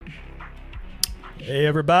Hey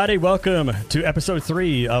everybody, welcome to episode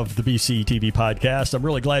 3 of the BC TV podcast. I'm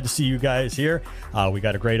really glad to see you guys here. We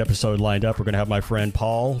got a great episode lined up. We're going to have my friend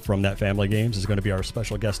Paul from That Family Games is going to be our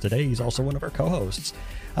special guest today. He's also one of our co-hosts.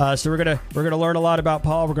 So we're gonna learn a lot about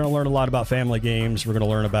Paul. We're going to learn a lot about family games. We're going to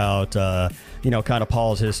learn about kind of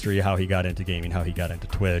Paul's history, how he got into gaming, how he got into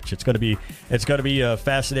Twitch. It's going to be a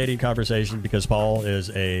fascinating conversation because Paul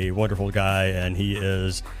is a wonderful guy and he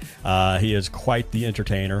is quite the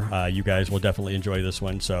entertainer. You guys will definitely enjoy this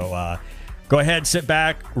one. So go ahead, sit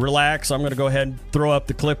back, relax. I'm going to go ahead and throw up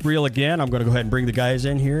the clip reel again. I'm going to go ahead and bring the guys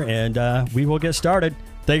in here and we will get started.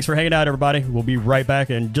 Thanks for hanging out, everybody. We'll be right back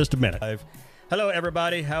in just a minute. Hello,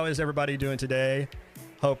 everybody. How is everybody doing today?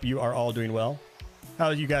 Hope you are all doing well. How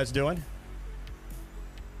are you guys doing?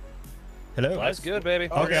 Hello. That's good, baby.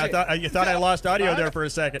 Okay, I thought I lost audio there for a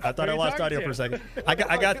second. I lost audio for a second. I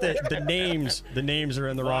got the names. The names are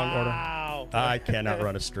in the wrong order. I cannot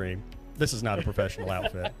run a stream. This is not a professional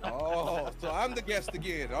outfit. Oh, so I'm the guest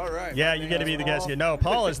again. All right. Yeah, you get to be the guest again. No,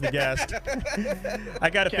 Paul is the guest.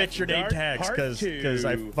 I got to fix your name tags because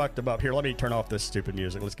I fucked them up. Here, let me turn off this stupid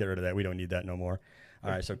music. Let's get rid of that. We don't need that no more.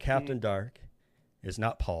 All right, so Captain Dark is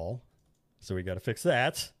not Paul, so we got to fix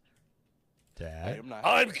that.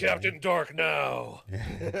 I'm Captain Dark now.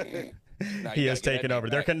 He has taken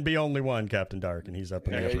over. There can be only one Captain Dark, and he's up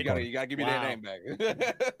in the upper corner. You gotta give me that name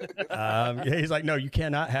back. He's like, no, you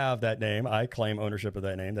cannot have that name. I claim ownership of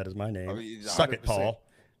that name. That is my name. Suck it, Paul.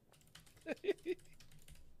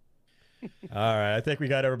 All right, I think we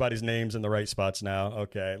got everybody's names in the right spots now.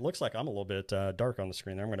 Okay, it looks like I'm a little bit dark on the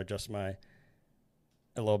screen there. I'm going to adjust a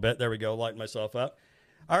little bit. There we go, lighten myself up.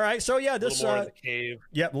 All right, so yeah, this a little more in the cave.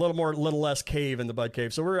 Yep, a little less cave in the Bud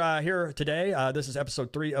Cave. So we're here today. This is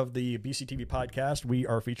episode 3 of the BCTV podcast. We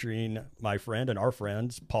are featuring my friend and our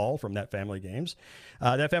friends Paul from That Family Games.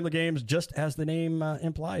 That Family Games, just as the name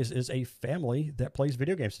implies, is a family that plays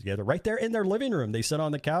video games together right there in their living room. They sit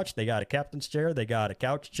on the couch. They got a captain's chair. They got a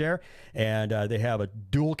couch chair, and they have a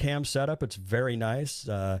dual cam setup. It's very nice.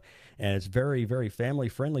 And it's very, very family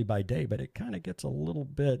friendly by day, but it kind of gets a little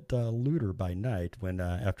bit looter by night when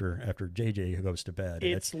after JJ goes to bed.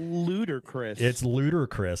 It's ludicrous. It's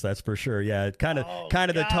ludicrous, that's for sure. Yeah, it kind of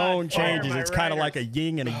the tone changes. It's kind of like a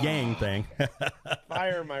yin and a yang thing.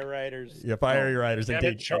 Fire my writers. Yeah, fire your writers.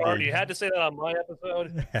 Indeed. You had to say that on my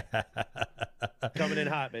episode. Coming in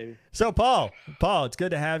hot, baby. So Paul, it's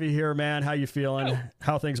good to have you here, man. How you feeling?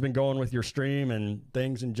 How things been going with your stream and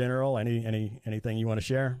things in general? Anything you want to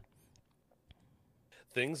share?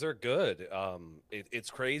 Things are good. It's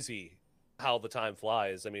crazy how the time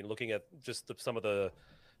flies. I mean, looking at just some of the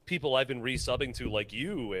people I've been resubbing to, like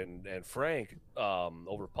you and Frank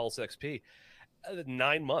over Pulse XP,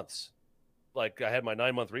 9 months. Like I had my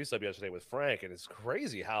 9-month resub yesterday with Frank, and it's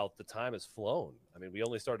crazy how the time has flown. I mean, we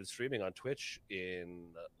only started streaming on Twitch in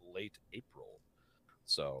late April,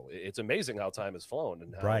 so it's amazing how time has flown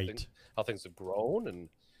and how things have grown, and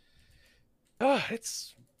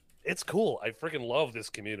it's cool. I freaking love this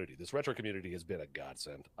community. This retro community has been a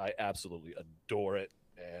godsend. I absolutely adore it.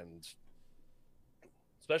 And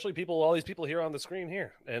especially all these people here on the screen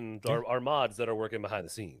here and our mods that are working behind the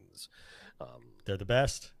scenes. They're the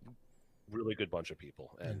best. Really good bunch of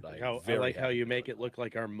people. And I like how you make it look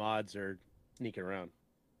like our mods are sneaking around.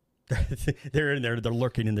 They're in there. They're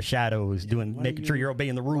lurking in the shadows, making sure you're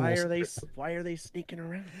obeying the rules. Why are they sneaking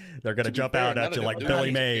around? They're gonna jump out at you like Billy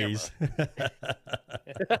Mays.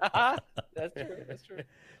 That's true.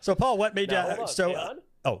 So Paul, what made you?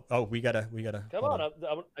 We gotta. Come on.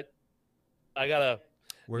 I gotta.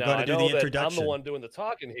 We're going to do the introduction. I'm the one doing the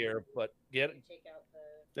talking here, but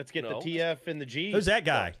let's get the TF and the G. Who's that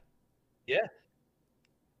guy? Yeah.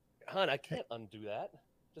 Hun, I can't undo that.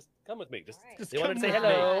 Just come with me. Just right. You wanted to say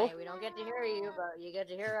hello. Hi. We don't get to hear you, but you get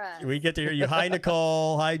to hear us. We get to hear you. Hi,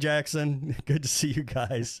 Nicole. Hi, Jackson. Good to see you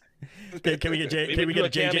guys. Can we get a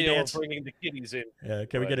JJ dance? Bringing the kitties in. Yeah.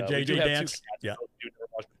 Can we get a JJ dance? Yeah. You've never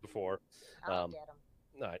watched it before. I'll get them.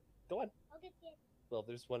 All right. Go on. I'll get them. Well,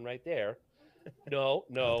 there's one right there. No.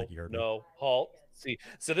 Halt. See,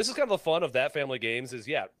 so this is kind of the fun of That Family Games is,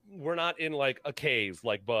 we're not in like a cave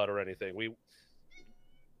like Bud or anything.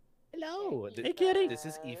 Hello. Hey, Kitty. This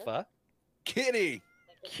is Aoife. Kitty.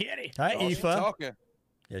 Hi, Aoife. She's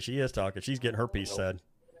Yeah, she is talking. She's getting her piece said.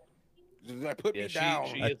 Put me down.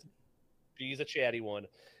 She's a chatty one.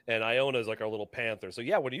 And Iona is like our little panther. So,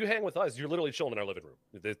 when you hang with us, you're literally chilling in our living room.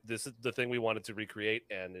 This is the thing we wanted to recreate,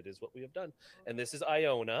 and it is what we have done. And this is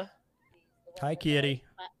Iona. Hi, Kitty.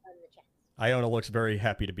 Iona looks very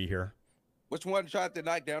happy to be here. Which one shot the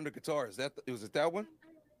night down the guitar? Was it that one?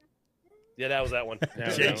 Yeah, that was that one.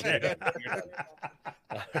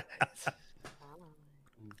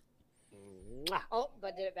 Oh,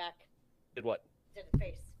 but did it back. Did what? Did the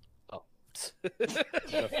face. Oh.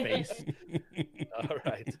 The face. All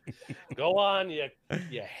right. Go on, you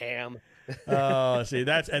ham. Oh, see,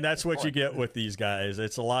 that's what you get with these guys.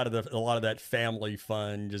 It's a lot of that family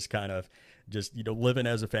fun, just living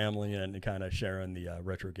as a family and kind of sharing the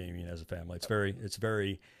retro gaming as a family. It's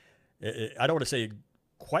very. I don't want to say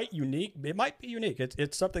quite unique. It might be unique.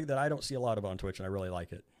 It's something that I don't see a lot of on Twitch, and I really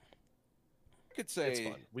like it. I could say It's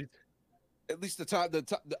fun. at least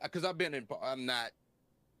because I'm not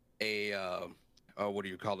a what do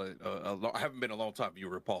you call it? I haven't been a long time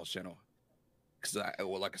viewer of Paul's channel because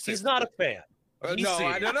like I said, He's not a fan. no. He's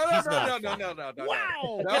No.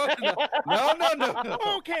 Wow. No.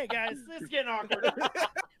 Okay, guys, this is getting awkward.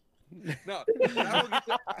 No,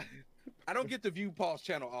 I don't get to view Paul's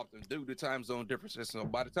channel often due to time zone differences. So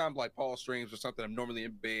by the time like Paul streams or something, I'm normally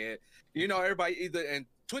in bed. Everybody and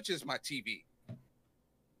Twitch is my TV.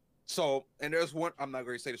 So, and there's one, I'm not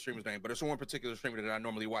going to say the streamer's name, but there's one particular streamer that I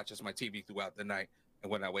normally watch as my TV throughout the night. And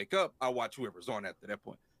when I wake up, I watch whoever's on after that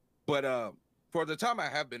point. But for the time I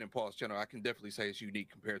have been in Paul's channel, I can definitely say it's unique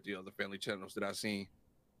compared to the other family channels that I've seen,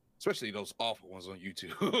 especially those awful ones on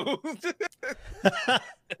YouTube.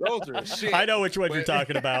 Those are shit. I know which one you're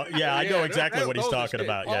talking about. Yeah, I know Yeah, exactly what he's those are talking shit.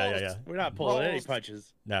 about. Yeah. We're not pulling any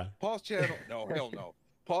punches. No. Paul's channel, no, hell no.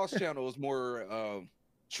 Paul's channel is more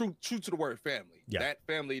true to the word family. Yeah. That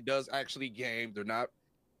family does actually game.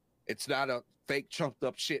 It's not a fake chunked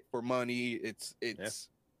up shit for money. It's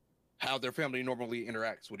how their family normally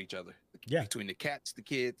interacts with each other. Yeah. Between the cats, the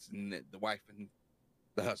kids, and the wife and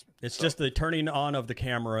the husband. It's just the turning on of the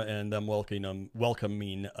camera and them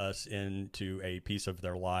welcoming us into a piece of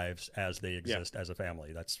their lives as they exist as a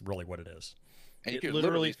family. That's really what it is. And you It can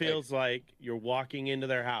literally say, feels like you're walking into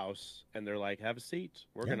their house and they're like, "Have a seat.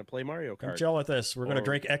 We're Yeah. gonna play Mario Come Kart." chill with us. We're going to Or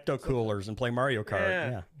drink Ecto Coolers and play Mario Kart.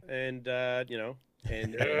 Yeah. And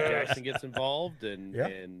and Yes. Jackson gets involved, and Yeah.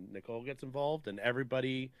 and Nicole gets involved, and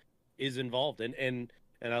everybody is involved. And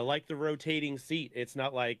I like the rotating seat. It's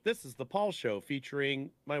not like this is the Paul show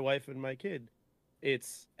featuring my wife and my kid.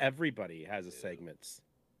 It's everybody has a segment.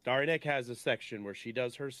 Starry Nick has a section where she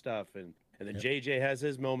does her stuff, and then Yep. JJ has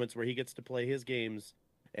his moments where he gets to play his games.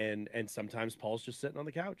 And sometimes Paul's just sitting on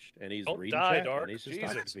the couch and he's Don't reading die, chat Dark. and he's just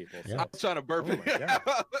talking Jesus. to people. Yeah. I was trying to burp Oh it. my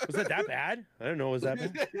God. Was it that bad? I don't know. Was that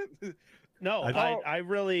bad? No, I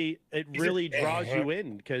really, it really draws you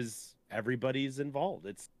in because everybody's involved.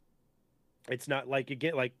 It's not like,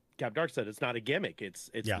 again, like Cap Dark said, it's not a gimmick. It's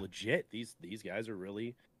Yeah. legit. These guys are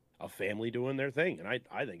really a family doing their thing, and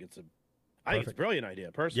I think it's a Perfect. brilliant idea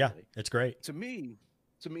Yeah, personally. it's great. To me,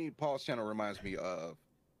 Paul's channel reminds me of,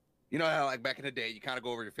 how like back in the day, you kind of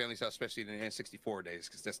go over to your family's house, especially in the N64 days,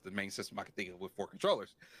 because that's the main system I can think of with 4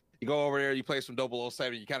 controllers. You go over there, you play some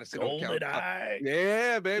 007, you kind of sit on the couch. GoldenEye.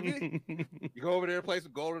 Yeah, baby. You go over there, play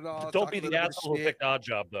some GoldenEye. Don't talk be a the little bit of asshole who shit, picked Odd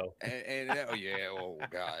Job, though. oh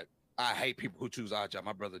God, I hate people who choose Oddjob.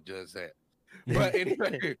 My brother does that. But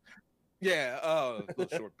anyway, yeah,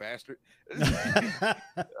 little short bastard.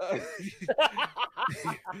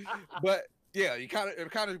 But yeah, it kind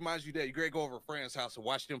of reminds you that you go over a friend's house and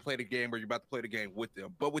watch them play the game, or you're about to play the game with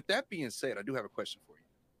them. But with that being said, I do have a question for you.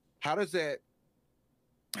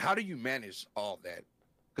 How do you manage all that?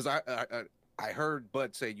 Because I heard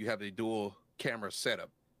Bud say you have a dual camera setup.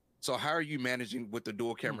 So how are you managing with the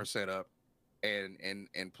dual camera setup and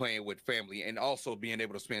playing with family, and also being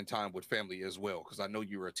able to spend time with family as well? Because I know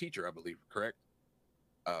you were a teacher, I believe, correct?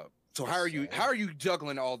 So how are you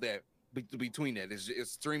juggling all that between that? Is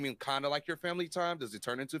streaming kind of like your family time? Does it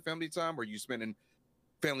turn into family time, or are you spending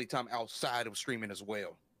family time outside of streaming as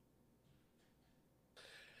well?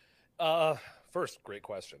 First, great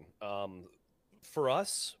question. For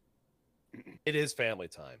us, it is family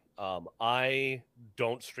time. I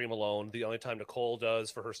don't stream alone. The only time Nicole does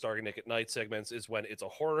for her Starry Nick at Night segments is when it's a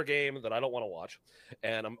horror game that I don't want to watch,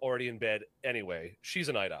 and I'm already in bed anyway. She's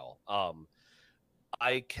a night owl.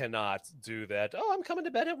 I cannot do that. Oh, I'm coming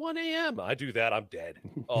to bed at 1 a.m. I do that, I'm dead.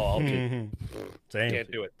 Oh, Same. can't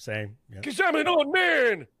do it. Same. Yep. Because I'm an old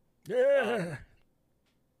man. Yeah.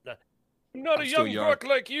 I'm not I'm a still young young. buck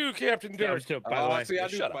like you, Captain Yeah, I'm Dirk. still, by the way, See, I yeah,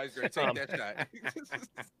 do. shut up. Vice Grip. Take that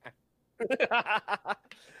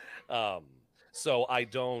shot. So I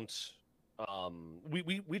don't.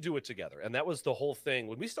 We do it together, and that was the whole thing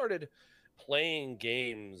when we started playing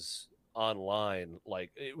games online.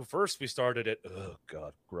 Like first, we started at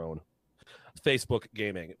Facebook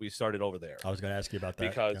gaming. We started over there I was going to ask you about that.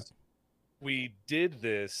 because we did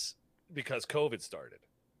this because COVID started,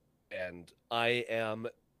 and I am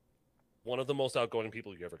one of the most outgoing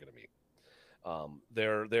people you're ever going to meet.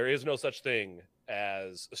 There is no such thing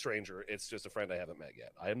as a stranger. It's just a friend I haven't met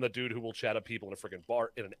yet. I am the dude who will chat up people in a freaking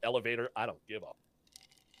bar, in an elevator. I don't give up.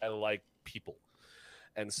 I like people.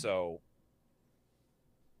 And so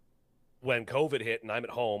when COVID hit and I'm at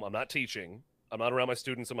home, I'm not teaching, I'm not around my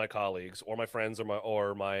students and my colleagues or my friends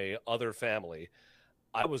or my other family,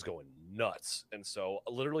 I was going nuts. And so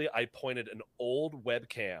literally I pointed an old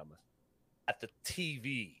webcam at the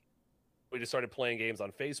TV. We just started playing games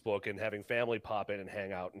on Facebook and having family pop in and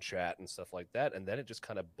hang out and chat and stuff like that. And then it just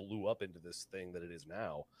kind of blew up into this thing that it is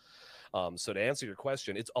now. So to answer your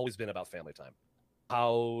question, it's always been about family time.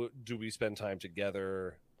 How do we spend time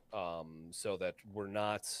together so that we're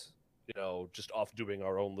not, just off doing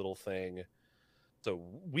our own little thing? So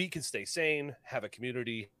we can stay sane, have a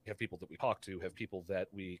community, have people that we talk to, have people that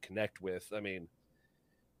we connect with. I mean,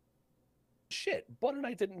 shit, Bud and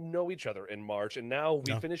I didn't know each other in March, and now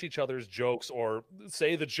we finish each other's jokes or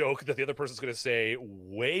say the joke that the other person's going to say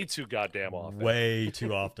way too goddamn often. Way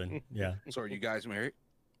too often, yeah. So are you guys married?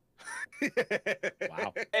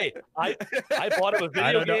 Wow. Hey, I bought him a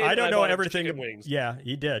video game. I don't know everything. Wings. Yeah,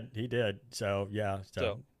 he did. So yeah.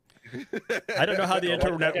 So. I don't know how the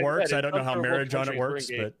internet works. I don't know how marriage on it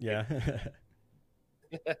works, but yeah.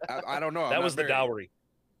 I don't know. That was the dowry.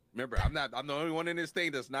 Remember, I'm the only one in this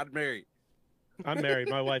thing that's not married. I'm married.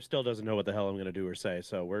 My wife still doesn't know what the hell I'm going to do or say.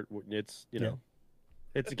 So it's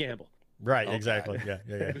it's a gamble. Right. Oh, exactly. God.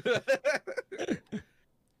 Yeah.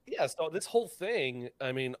 Yeah. So this whole thing,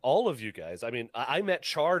 I mean, all of you guys, I mean, I met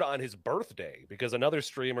Chard on his birthday because another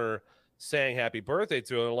streamer saying happy birthday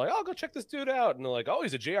to him. I'm like, oh, go check this dude out. And they're like, oh,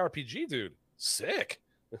 he's a JRPG dude. Sick.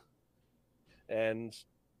 And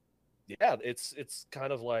yeah, it's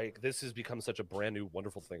kind of like this has become such a brand new,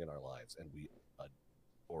 wonderful thing in our lives, and we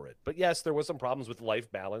adore it. But yes, there was some problems with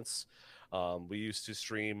life balance. We used to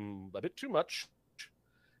stream a bit too much,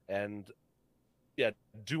 and yeah,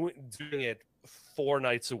 doing it 4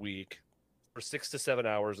 nights a week for 6 to 7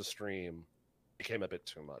 hours a stream became a bit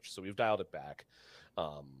too much. So we've dialed it back.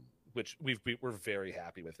 Which we're very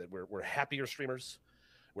happy with it. We're happier streamers,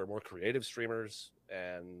 we're more creative streamers,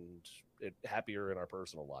 and happier in our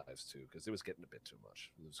personal lives too, because it was getting a bit too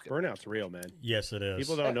much. Burnout's real, man. Yes, it is.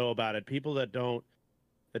 People don't know about it. People that don't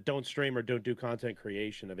stream or don't do content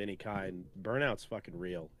creation of any kind, burnout's fucking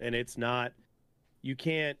real. And it's not.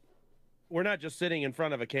 We're not just sitting in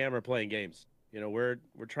front of a camera playing games. We're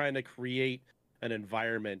trying to create an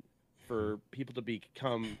environment for people to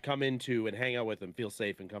come into and hang out with and feel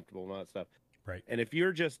safe and comfortable and all that stuff. Right. And if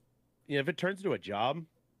you're just, if it turns into a job,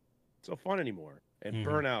 it's no fun anymore. And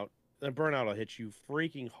burnout will hit you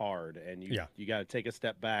freaking hard. And you got to take a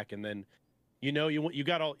step back. And then, you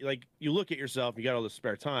got all, like, you look at yourself, you got all this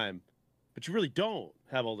spare time, but you really don't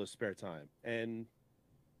have all this spare time. And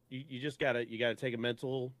you just gotta take a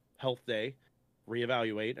mental health day,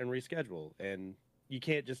 reevaluate and reschedule. And you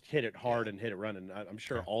can't just hit it hard and hit it running. I'm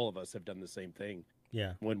sure all of us have done the same thing.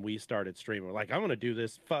 Yeah. When we started streaming, we're like, I'm going to do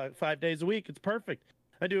this 5 days a week. It's perfect.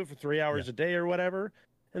 I do it for 3 hours a day or whatever.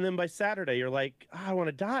 And then by Saturday, you're like, I want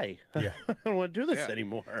to die. Yeah. I don't want to do this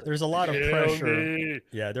anymore. There's a lot of pressure.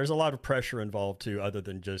 Yeah. There's a lot of pressure involved too, other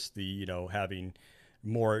than just the, having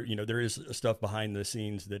more, there is stuff behind the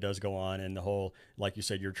scenes that does go on. And the whole, like you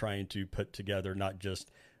said, you're trying to put together not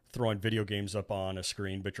just throwing video games up on a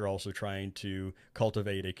screen, but you're also trying to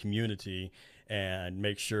cultivate a community and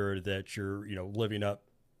make sure that you're, living up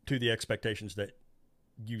to the expectations that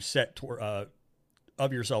you set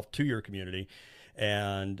of yourself to your community.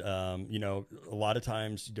 And, a lot of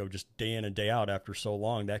times, just day in and day out after so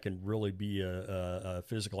long, that can really be a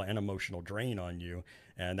physical and emotional drain on you.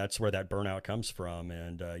 And that's where that burnout comes from.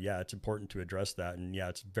 And, it's important to address that. And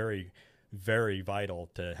it's very, very vital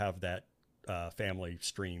to have that family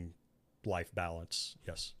stream life balance.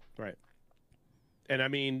 Yes. Right. And I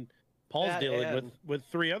mean, Paul's dealing with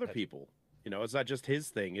 3 other people. It's not just his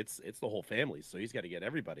thing. It's the whole family. So he's got to get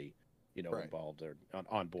everybody, involved or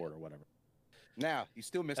on board or whatever. Now you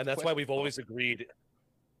still missed. And that's why we've always agreed.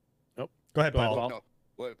 Oh, go ahead, Paul. No.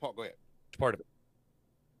 Paul, go ahead. Which part of it?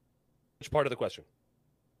 Which part of the question?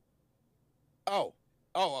 Well,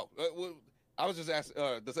 I was just asking.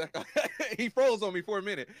 He froze on me for a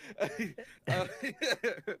minute.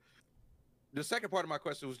 The second part of my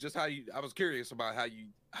question was just I was curious about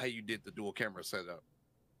how you did the dual camera setup,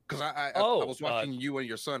 because I was watching you and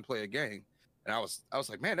your son play a game, and I was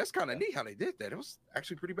like, man, that's kind of neat how they did that. It was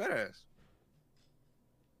actually pretty badass.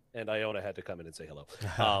 And Iona had to come in and say hello.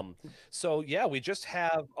 So yeah, we just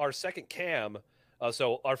have our second cam.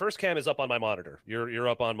 So our first cam is up on my monitor. You're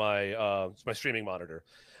up on my streaming monitor.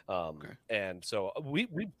 And so we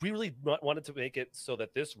really wanted to make it so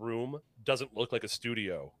that this room doesn't look like a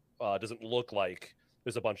studio. Doesn't look like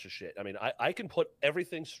there's a bunch of shit. I mean, I can put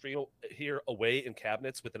everything stream here away in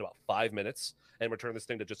cabinets within about 5 minutes and return this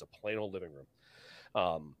thing to just a plain old living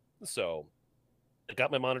room. So I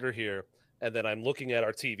got my monitor here, and then I'm looking at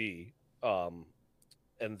our TV,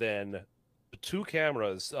 and then the two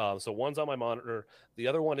cameras. So one's on my monitor, the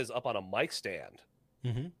other one is up on a mic stand.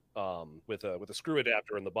 With a screw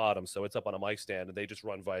adapter in the bottom, so it's up on a mic stand, and they just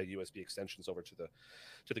run via USB extensions over to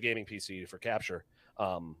the gaming PC for capture.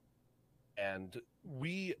 And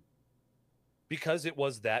we, because it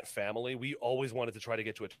was that family, we always wanted to try to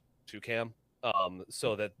get to a 2-cam,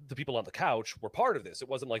 so that the people on the couch were part of this. It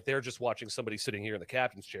wasn't like they're just watching somebody sitting here in the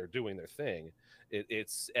captain's chair doing their thing.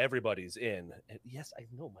 It's everybody's in. And yes, I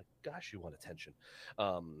know. My gosh, you want attention.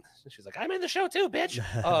 She's like, I'm in the show too, bitch.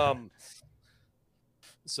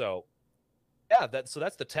 So yeah, that's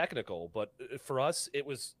the technical, but for us it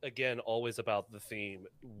was again always about the theme.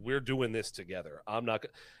 We're doing this together.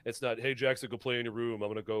 It's not, hey Jackson, go play in your room, I'm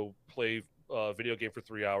gonna go play a video game for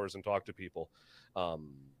 3 hours and talk to people.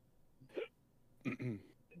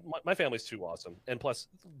 My family's too awesome, and plus,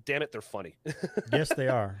 damn it, they're funny. Yes, they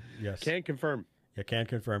are. Yes, Can confirm. Yeah, can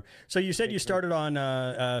confirm. So you said you started on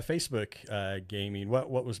Facebook gaming. What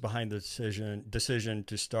was behind the decision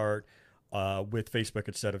to start with Facebook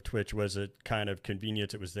instead of Twitch? Was it kind of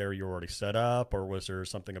convenience? It was there, you were already set up, or was there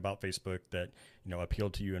something about Facebook that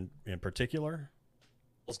appealed to you in particular?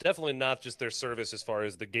 It's definitely not just their service as far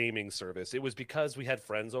as the gaming service. It was because we had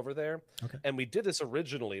friends over there, and we did this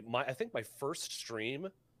originally. I think my first stream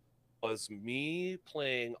was me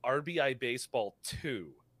playing RBI Baseball 2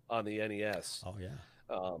 on the NES. Oh yeah.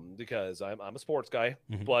 Because I'm a sports guy.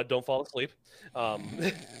 Blood, don't fall asleep.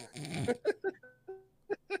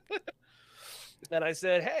 And I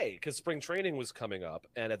said, hey, because spring training was coming up.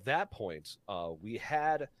 And at that point, we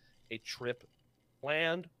had a trip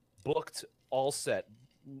planned, booked, all set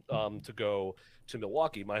to go to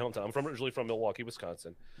Milwaukee, my hometown. I'm originally from Milwaukee,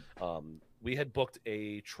 Wisconsin. We had booked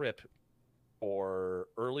a trip for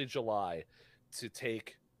early July to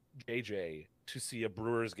take JJ to see a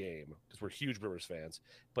Brewers game, because we're huge Brewers fans,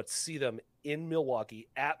 but see them in Milwaukee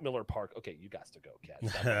at Miller Park. Okay, you got to go, Cat.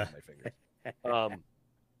 Stop pointing my finger.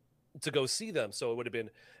 To go see them. So it would have been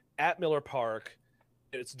at Miller Park.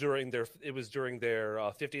 It was during their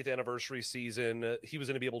 50th anniversary season. He was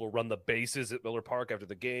going to be able to run the bases at Miller Park after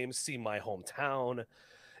the game, see my hometown.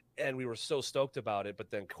 And we were so stoked about it.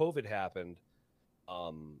 But then COVID happened.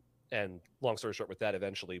 And long story short with that,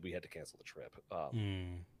 eventually we had to cancel the trip,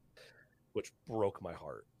 which broke my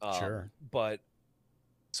heart. Sure. But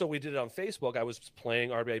so we did it on Facebook. I was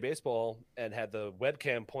playing RBI Baseball and had the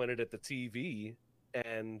webcam pointed at the TV,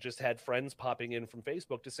 and just had friends popping in from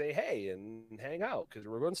Facebook to say hey and hang out because we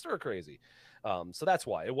were going stir crazy. So that's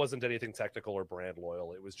why. It wasn't anything technical or brand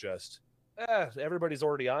loyal. It was just everybody's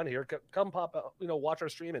already on here. Come pop out, watch our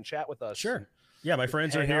stream and chat with us. Sure. Yeah, my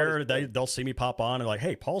friends are here. They'll see me pop on and like,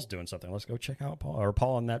 hey, Paul's doing something. Let's go check out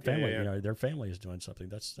Paul and that family. Yeah. Their family is doing something.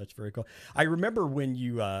 That's very cool. I remember when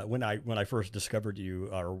you when I first discovered you,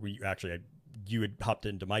 or you had hopped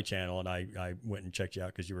into my channel, and I went and checked you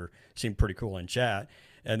out because seemed pretty cool in chat.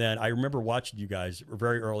 And then I remember watching you guys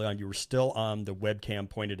very early on. You were still on the webcam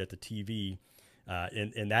pointed at the TV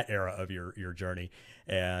in that era of your journey.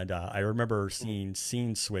 And I remember seeing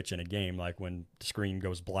scene switch in a game, like when the screen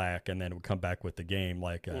goes black and then it would come back with the game,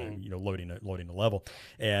 like loading a level.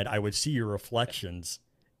 And I would see your reflections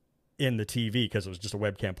in the TV because it was just a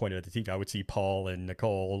webcam pointed at the TV. I would see Paul and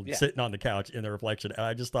Nicole sitting on the couch in the reflection, and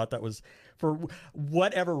I just thought that was, for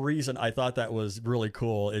whatever reason, I thought that was really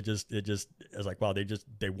cool. It was like, wow,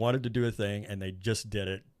 they wanted to do a thing and they just did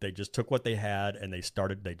it. They just took what they had and they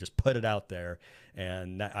just put it out there,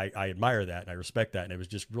 and I admire that and I respect that. And it was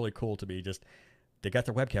just really cool to be they got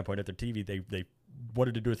their webcam pointed at their TV. They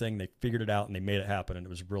wanted to do a thing. They figured it out and they made it happen, and it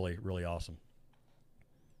was really, really awesome.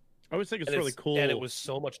 I always think it's really cool. And it was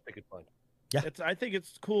so much freaking fun. Yeah. I think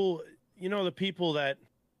it's cool. The people that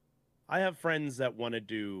I have friends that want to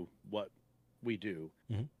do what we do,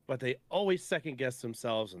 but they always second guess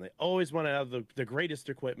themselves, and they always want to have the greatest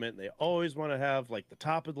equipment. They always want to have like the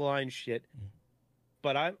top of the line shit.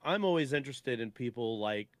 But I'm always interested in people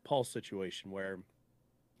like Paul's situation, where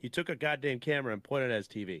he took a goddamn camera and pointed it at his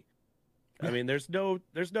TV. I mean, there's no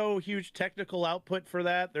huge technical output for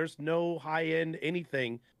that. There's no high end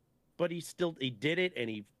anything. But he did it, and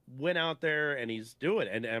he went out there and he's doing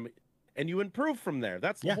it. And you improve from there.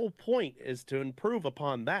 That's the whole point, is to improve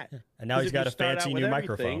upon that. Yeah. And now he's got a fancy new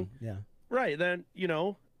microphone. Yeah. Right. Then,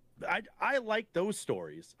 I like those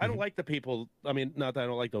stories. I don't like the people. I mean, not that I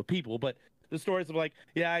don't like those people, but the stories of like,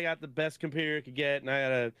 yeah, I got the best computer I could get, and I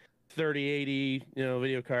got a 3080,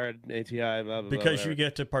 video card, ATI, blah, blah, blah. Because whatever. you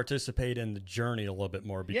get to participate in the journey a little bit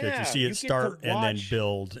more because Yeah, you see you it get to start and then watch-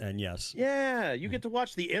 build, and yes. Yeah, you get to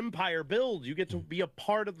watch the empire build. You get to be a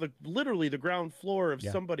part of literally the ground floor of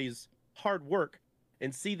Yeah. somebody's hard work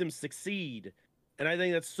and see them succeed. And I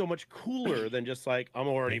think that's so much cooler than just like, I'm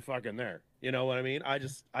already fucking there. You know what I mean? I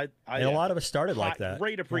And a lot of us started like that.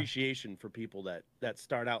 Great appreciation for people that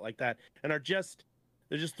start out like that and they're just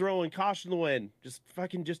throwing caution to the wind. Just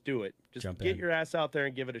do it. Just Jump get in. your ass out there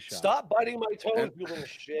and give it a shot. Stop biting my toes, you little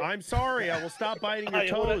shit. I'm sorry. I will stop biting your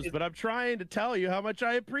I wanna- toes, but I'm trying to tell you how much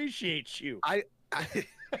I appreciate you. I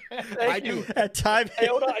Thank you. do At times,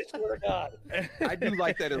 Iona, I swear to God. I do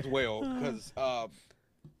like that as well because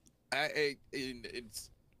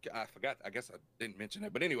I forgot. I guess I didn't mention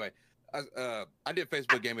it, but anyway, I did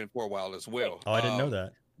Facebook gaming for a while as well. Oh, I didn't know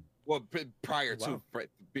that. Well, prior Wow.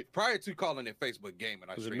 to calling it Facebook gaming,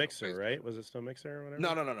 I Was it streamed on Mixer, Facebook. right? Was it still Mixer or whatever?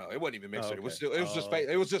 No. It wasn't even Mixer. It was okay. still. It was just. Oh.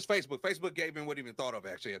 It was just Facebook. Facebook gaming wasn't even thought of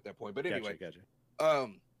actually at that point. But anyway, Gotcha.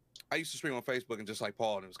 I used to stream on Facebook and just like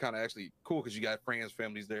Paul, and it was kind of actually cool because you got friends,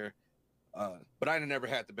 families there. But I never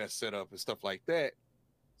had the best setup and stuff like that.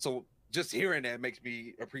 So just hearing that makes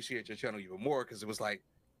me appreciate your channel even more because it was like,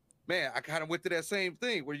 man, I kind of went to that same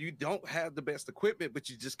thing where you don't have the best equipment, but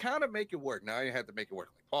you just kind of make it work. Now I didn't have to make it work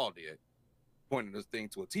like Paul did, pointing this thing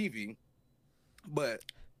to a TV, but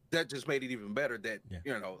that just made it even better that,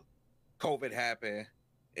 COVID happened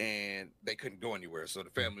and they couldn't go anywhere. So the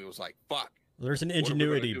family was like, fuck. There's an What are we gonna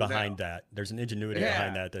ingenuity do behind now? that. There's an ingenuity Yeah,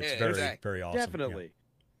 behind that that's yeah, very, exactly. very awesome. Yeah. Definitely.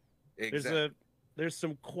 Exactly. There's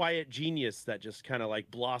some quiet genius that just kind of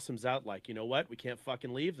like blossoms out like, you know what? We can't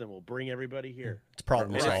fucking leave them. We'll bring everybody here. It's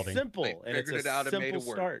problem And solving. It's simple They and it's figured a it out and made simple it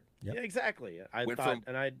work. start. Yep. Yeah, exactly. I Went thought, from-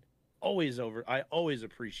 and I always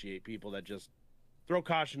appreciate people that just throw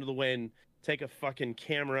caution to the wind, take a fucking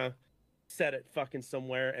camera, set it fucking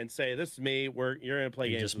somewhere, and say, "This is me. You're gonna play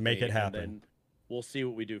You games. just with make me, it happen. And then we'll see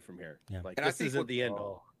what we do from here." Yeah. Like And I this think isn't what- the end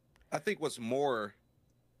all. I think what's more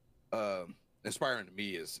inspiring to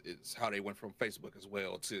me is how they went from Facebook as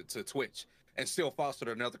well to Twitch and still fostered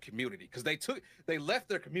another community because they left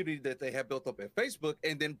their community that they had built up at Facebook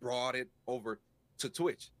and then brought it over to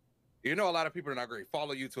Twitch. A lot of people are not going to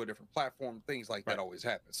follow you to a different platform. Things like that always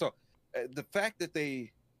happen. So the fact that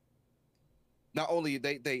they not only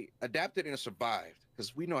they adapted and survived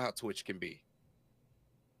because we know how Twitch can be.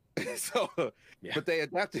 Yeah. But they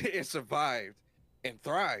adapted and survived and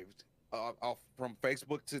thrived off from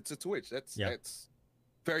Facebook to Twitch. That's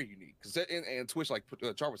very unique because and Twitch, like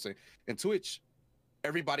Char was saying, in Twitch,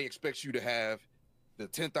 everybody expects you to have the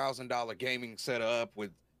 $10,000 gaming setup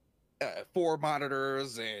with 4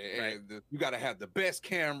 monitors and you got to have the best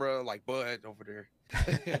camera, like Bud over there.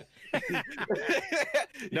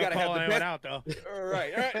 You No gotta have calling the anyone best. out though. All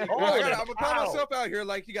right. I'm gonna call myself out here.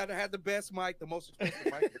 Like you got to have the best mic, the most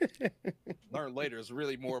expensive mic. Learn later. It's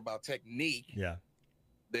really more about technique Yeah.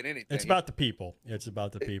 than anything. It's about the people. It's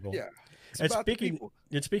about the people. Yeah. It's And about the speaking, people.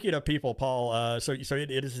 speaking of people, Paul, so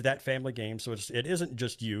it is that family game. So it isn't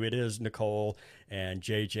just you. It is Nicole and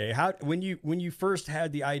JJ. When you first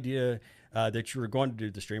had the idea that you were going to do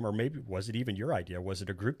the stream, or maybe was it even your idea? Was it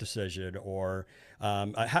a group decision, or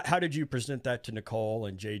how did you present that to Nicole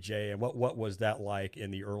and JJ? And what was that like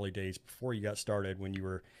in the early days before you got started? When you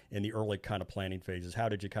were in the early kind of planning phases, how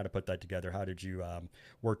did you kind of put that together? How did you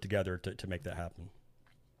work together to make that happen?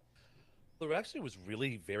 There actually was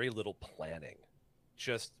really very little planning.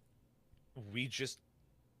 We just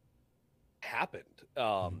happened.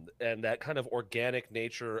 And that kind of organic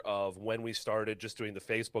nature of when we started just doing the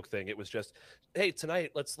Facebook thing, it was just, hey,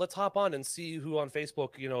 tonight let's hop on and see who on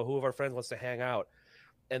Facebook, who of our friends wants to hang out.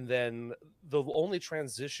 And then the only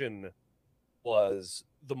transition was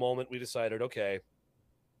the moment we decided, okay,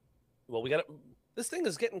 well, this thing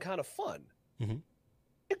is getting kind of fun. Mm-hmm.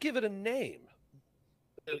 Give it a name.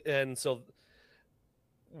 And so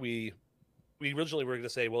we originally were going to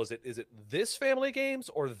say, well, is it this family games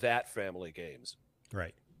or that family games?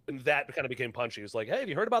 Right. And that kind of became punchy. It was like, hey, have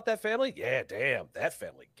you heard about that family? Yeah, damn, that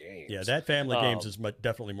family games. Yeah, that family games is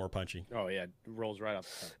definitely more punchy. Oh yeah, it rolls right off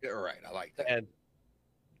the tongue. Yeah, right. I like that.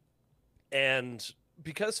 And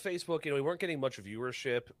because Facebook, we weren't getting much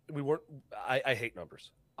viewership. We weren't. I hate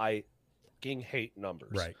numbers. I fucking hate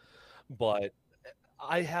numbers. Right. But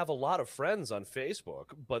I have a lot of friends on Facebook,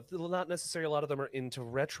 but not necessarily a lot of them are into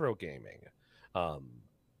retro gaming. A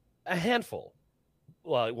handful.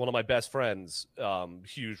 Well, one of my best friends,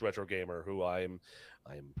 huge retro gamer, who I'm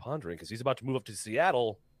pondering because he's about to move up to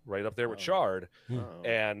Seattle, right up there with Chard. Oh.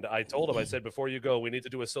 And I told him, I said, before you go, we need to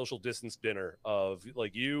do a social distance dinner of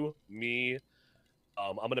like you, me.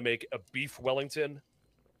 I'm going to make a beef Wellington.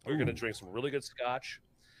 We're going to drink some really good scotch.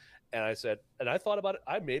 And I said, and I thought about it.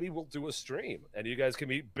 I maybe we'll do a stream, and you guys can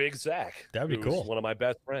meet Big Zach. That'd be who's cool. One of my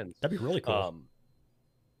best friends. That'd be really cool.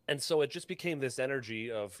 And so it just became this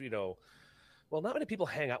energy of, you know, well, not many people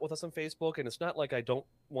hang out with us on Facebook, and it's not like I don't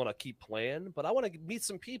want to keep playing, but I want to meet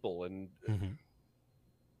some people and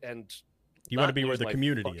you want to be where lose the my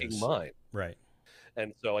community fucking is, mind. right?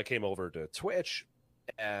 And so I came over to Twitch,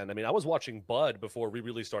 and I mean, I was watching Bud before we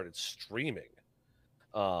really started streaming.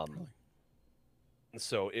 And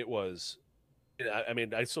so it was, I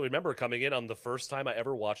mean, I still remember coming in on the first time I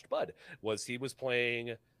ever watched Bud was he was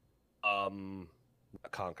playing,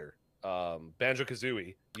 Conquer,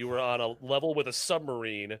 Banjo-Kazooie. You were on a level with a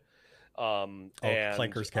submarine. And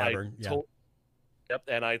Clanker's Cavern. Yep,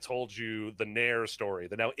 and I told you the Nair story,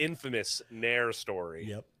 the now infamous Nair story.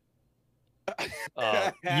 Yep.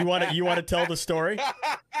 Uh, You want to tell the story?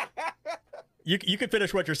 You can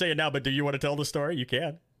finish what you're saying now, but do you want to tell the story? You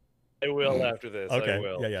can. I will after this. Okay. I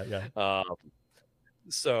will. Yeah.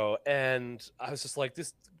 So, and I was just like,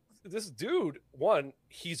 this dude, one,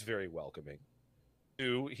 he's very welcoming.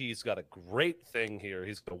 Two, he's got a great thing here.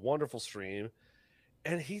 He's got a wonderful stream,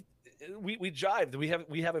 and we jived.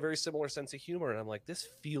 We have a very similar sense of humor, and I'm like, this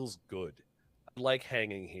feels good. I like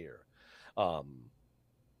hanging here.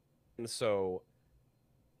 And so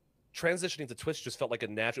transitioning to Twitch just felt like a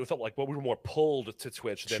natural. It felt like we were more pulled to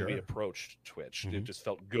Twitch than we Sure. approached Twitch. It just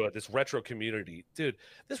felt good. This retro community, dude.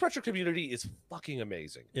 This retro community is fucking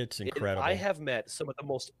amazing. It's incredible. I have met some of the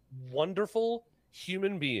most wonderful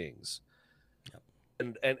human beings. Yep.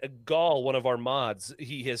 And Gall, one of our mods,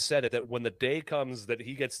 he has said it that when the day comes that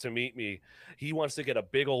he gets to meet me, he wants to get a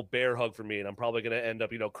big old bear hug from me, and I'm probably going to end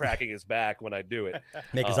up, cracking his back when I do it.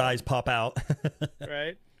 Make his eyes pop out.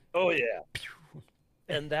 Right? Oh yeah.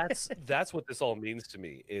 And that's what this all means to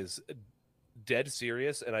me is dead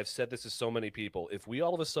serious. And I've said this to so many people. If we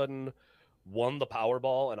all of a sudden won the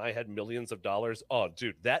Powerball and I had millions of dollars, oh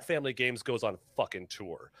dude, that Family Games goes on fucking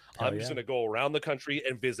tour. I'm just gonna go around the country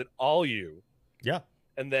and visit all you. Yeah.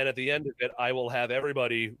 And then at the end of it, I will have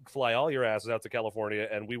everybody fly all your asses out to California,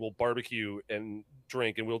 and we will barbecue and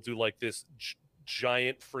drink, and we'll do like this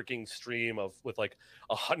giant freaking stream with like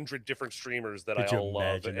 100 different streamers that Could I you all love,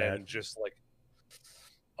 imagine and that? just like.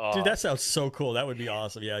 Dude, that sounds so cool. That would be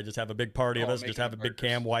awesome. Yeah, just have a big party of us. Just have a big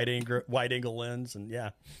cam, wide angle lens, and yeah.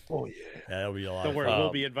 Oh yeah, that would be a lot. Don't worry, we'll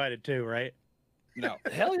be invited too, right? No.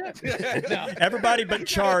 Hell yeah. No. Everybody but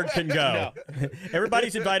Chard can go.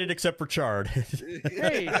 Everybody's invited except for Chard.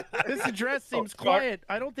 Hey, this address seems quiet.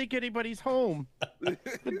 I don't think anybody's home.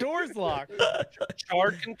 The door's locked.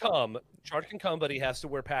 Chard can come. Chard can come, but he has to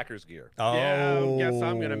wear Packers gear. Oh, Yeah, I guess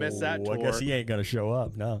I'm gonna miss that I guess tour. he ain't gonna show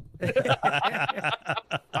up. No.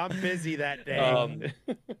 I'm busy that day.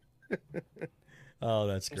 Oh,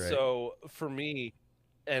 that's great. So for me,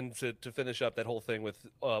 and to finish up that whole thing with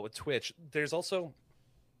Twitch, there's also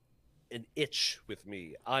an itch with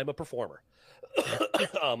me. I'm a performer.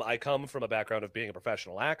 I come from a background of being a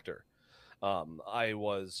professional actor. I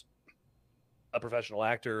was a professional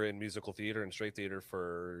actor in musical theater and straight theater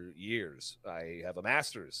for years. I have a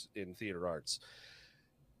master's in theater arts.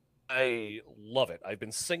 I love it. I've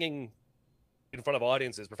been singing in front of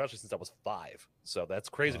audiences professionally since I was 5. So that's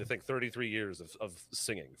crazy to think 33 years of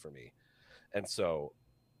singing for me. And so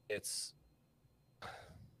it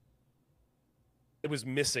was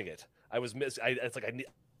missing it. I was it's like I need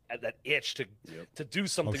that itch to do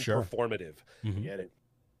something performative. Mm-hmm. Get it?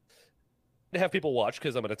 To have people watch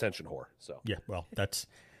because I'm an attention whore. So yeah, well, that's.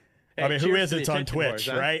 Hey, I mean, who cheers to isn't the on attention Twitch,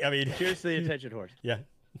 whores, huh? right? I mean, Cheers to the attention horse. Yeah.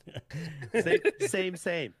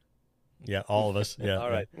 Same. Yeah, all of us. Yeah. All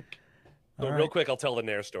right. So real quick, I'll tell the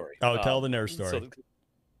Nair story. Oh, tell the Nair story. So,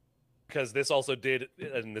 because this also did,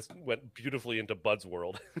 and this went beautifully into Bud's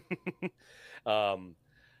world. I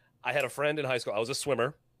had a friend in high school. I was a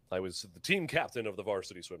swimmer. I was the team captain of the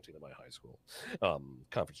varsity swim team at my high school,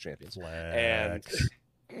 conference champions. And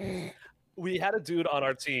we had a dude on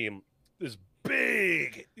our team, this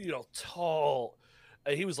big, tall.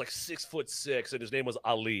 He was like 6'6", and his name was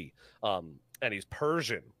Ali. And he's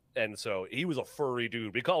Persian, and so he was a furry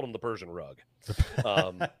dude. We called him the Persian Rug.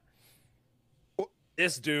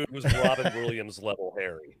 This dude was Robin Williams level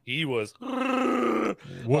hairy. He was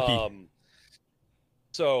Wookiee.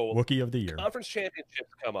 So Wookiee of the year. Conference championships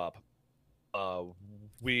come up.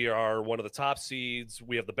 We are one of the top seeds.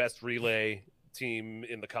 We have the best relay team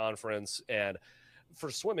in the conference. And for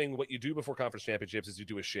swimming, what you do before conference championships is you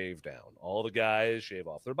do a shave down. All the guys shave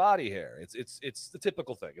off their body hair. It's the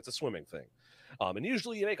typical thing. It's a swimming thing. And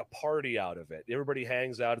usually you make a party out of it. Everybody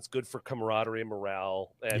hangs out. It's good for camaraderie and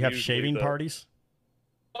morale. And you have shaving parties?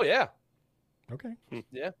 Oh, yeah. Okay.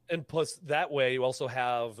 Yeah, and plus that way you also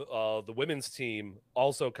have the women's team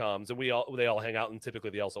also comes, and they all hang out, and typically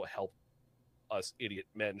they also help us idiot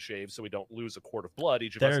men shave, so we don't lose a quart of blood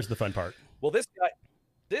each of us. There's the fun part. Well, this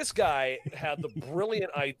guy had the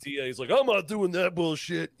brilliant idea. He's like, I'm not doing that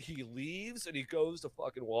bullshit. He leaves and he goes to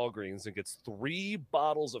fucking Walgreens and gets 3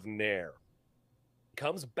 bottles of Nair.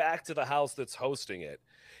 Comes back to the house that's hosting it.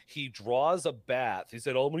 He draws a bath. He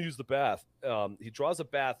said, "Oh, I'm gonna use the bath." He draws a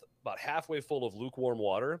bath about halfway full of lukewarm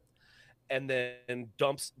water, and then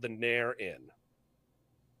dumps the Nair in.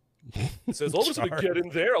 He says, "I'm just gonna get in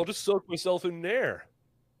there. I'll just soak myself in Nair."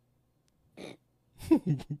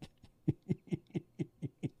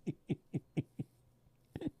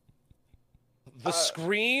 The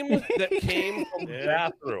scream that came from the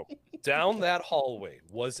bathroom down that hallway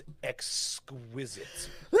was exquisite.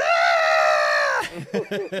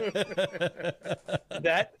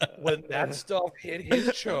 When that stuff hit his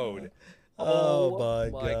chode. Oh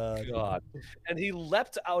my God. And he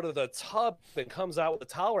leapt out of the tub and comes out with a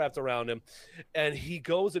towel wrapped around him, and he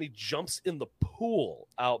goes and he jumps in the pool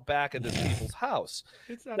out back at this people's house.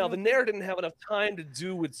 Now the Nair didn't have enough time to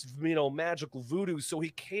do its magical voodoo, so he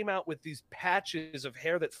came out with these patches of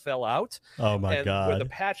hair that fell out. Oh my and God. when the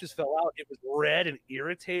patches fell out, it was red and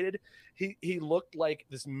irritated. He looked like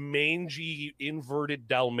this mangy inverted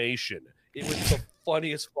Dalmatian. It was the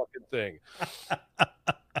funniest fucking thing.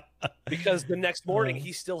 Because the next morning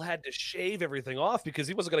he still had to shave everything off because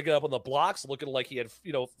he wasn't going to get up on the blocks looking like he had,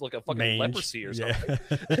 like a fucking leprosy or something.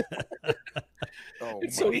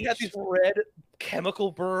 And so he had these red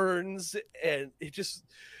chemical burns, and he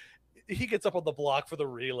gets up on the block for the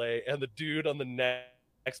relay, and the dude on the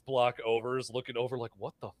next block over is looking over like,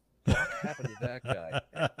 what the fuck happened to that guy?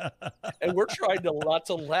 And we're trying to not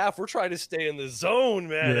to laugh. We're trying to stay in the zone,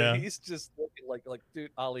 man. Yeah. And he's just looking like,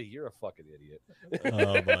 dude, Ali, you're a fucking idiot.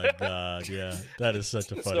 Oh my God. Yeah. That is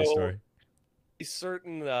such a funny story. A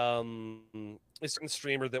certain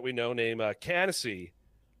streamer that we know named Candacy,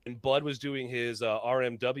 and Bud was doing his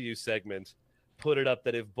RMW segment, put it up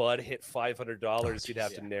that if Bud hit $500, he'd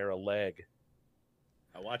have to Nair a leg.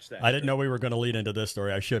 I watched that. I didn't know we were going to lead into this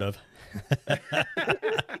story. I should have.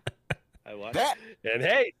 I watched that. And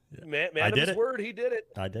hey, man of his word, he did it.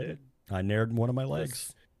 I did it. I Naired one of my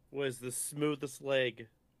legs. Was the smoothest leg.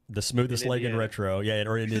 The smoothest leg in retro. Yeah,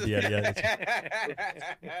 or in Indiana.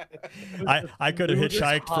 Yeah. I could have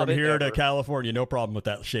hitchhiked from here to California. No problem with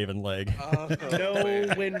that shaven leg. No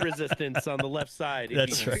wind resistance on the left side.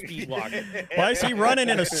 That's right. Speed walk. Why is he running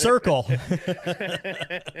in a circle?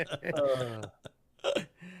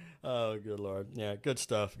 Oh, good Lord. Yeah, good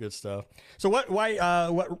stuff. Good stuff. So what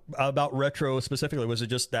about retro specifically? Was it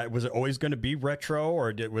just that, was it always going to be retro,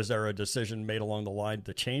 or was there a decision made along the line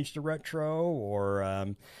to change to retro,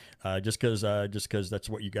 or just because that's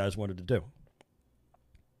what you guys wanted to do?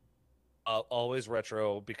 Always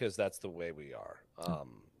retro, because that's the way we are.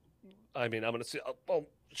 I mean, I'm going to see, I'll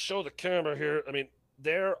show the camera here. I mean,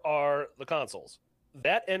 there are the consoles.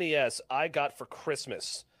 That NES I got for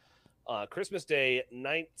Christmas. Christmas Day,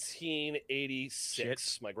 1986.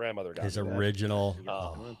 Shit. My grandmother got his original.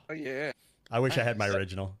 Oh yeah. I wish I had my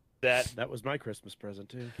original. That was my Christmas present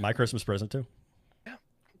too. My Christmas present too. Yeah.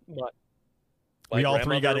 We all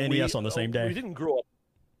three got NES on the same day. We didn't grow up.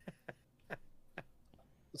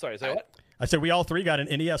 Sorry, say what? I said we all three got an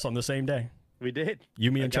NES on the same day. We did.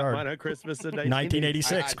 You, me, and Chard. Mine on Christmas in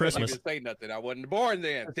 1986 Christmas. I didn't say nothing. I wasn't born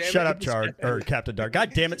then. Damn Shut it. up, Chard, or Captain Dark.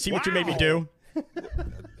 God damn it! See what you made me do.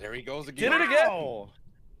 There he goes again. Did it again.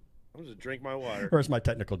 I'm just drink my water. Where's my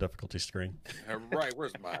technical difficulty screen? Right,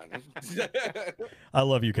 where's mine? I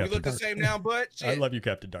love you, We Captain look the Dark. same now, bud. I love you,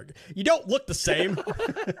 Captain Dark. You don't look the same.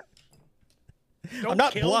 I'm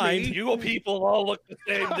not blind. Me. You people all look the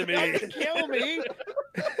same to me. Don't kill me.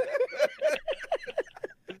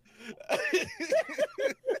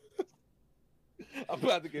 I'm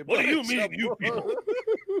about to get. What do you mean, you people?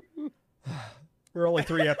 We're only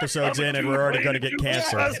 3 episodes in, and we're already going to get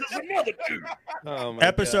canceled. Oh,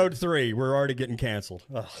 Episode 3, we're already getting canceled.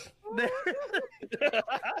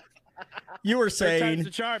 You were saying. Third time's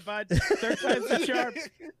the charm, bud. Third time's the charm.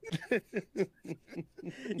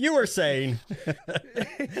 You were saying.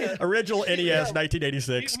 Original NES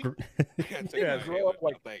 1986. Yeah, grow up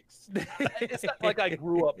like it's not like I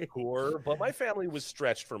grew up poor, but my family was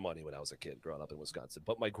stretched for money when I was a kid growing up in Wisconsin.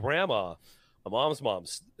 But my grandma, my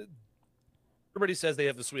mom's. Everybody says they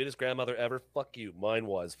have the sweetest grandmother ever. Fuck you. Mine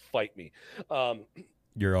was. Fight me.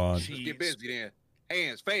 You're on. Let's get busy then.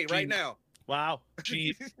 Hands, fade right now. Wow.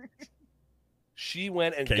 She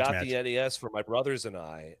went and Cage got match. the NES for my brothers and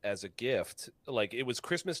I as a gift. Like, it was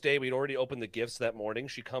Christmas Day. We'd already opened the gifts that morning.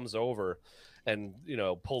 She comes over and,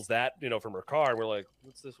 pulls that, from her car. And we're like,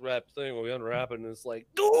 what's this wrap thing? We unwrap it, and it's like,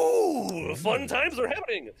 ooh, fun times are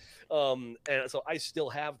happening. And so I still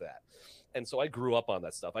have that. And so I grew up on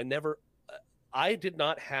that stuff. I did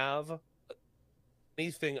not have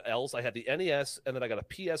anything else. I had the NES, and then I got a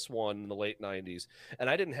PS1 in the late 90s. And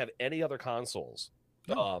I didn't have any other consoles.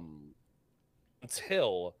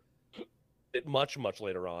 Until much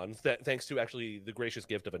later on, thanks to actually the gracious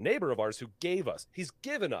gift of a neighbor of ours who he's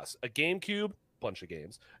given us a GameCube, bunch of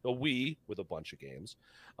games, a Wii with a bunch of games.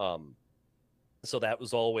 So that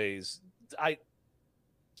was always, I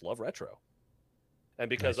love retro. And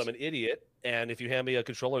because Nice. I'm an idiot, and if you hand me a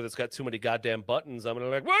controller that's got too many goddamn buttons, I'm gonna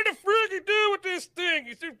be like, what the frick you do with this thing?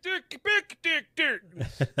 You do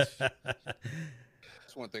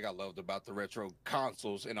That's one thing I loved about the retro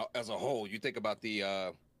consoles, and as a whole. You think about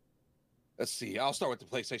the let's see, I'll start with the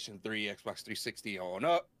PlayStation 3, Xbox 360 on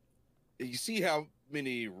up. You see how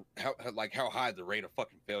high the rate of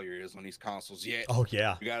fucking failure is on these consoles. Yet Oh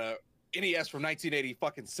yeah, you got a NES from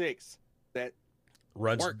 1986 that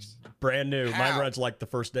runs works. brand new. Mine How? runs like the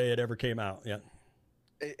first day it ever came out. Yeah.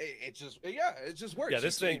 it just works. Yeah,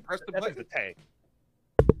 this You thing, press the that thing's button.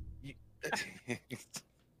 a tank.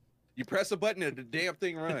 You press a button and the damn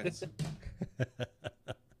thing runs.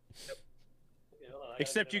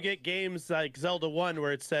 Except you get games like Zelda 1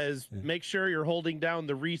 where it says, make sure you're holding down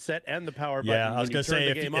the reset and the power button. Yeah, I was when you gonna turn say,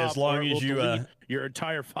 the if game you- as off, long or it as will you, delete your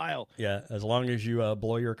entire file. Yeah, as long as you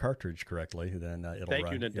blow your cartridge correctly, then it'll Thank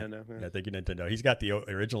run. you, Yeah. Nintendo. Yeah, thank you, Nintendo. He's got the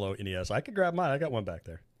original NES. I could grab mine. I got one back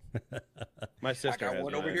there. My I sister got has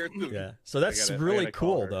one over mine. here too. Yeah. So that's I really gotta call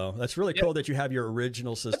cool, her. though. That's really Yeah. cool that you have your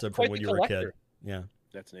original system from quite when the you were a kid. collector. Yeah.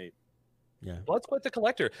 That's neat. Yeah. Well, that's quite the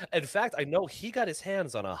collector. In fact, I know he got his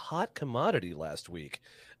hands on a hot commodity last week.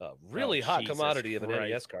 Really Oh, hot Jesus commodity of an Christ.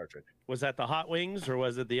 NES cartridge. Was that the Hot Wings or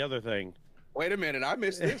was it the other thing? Wait a minute, I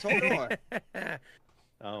missed this. Hold on.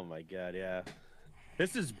 Oh my god, yeah.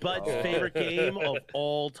 This is Bud's Oh. favorite game of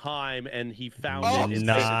all time, and he found Oh, it. It's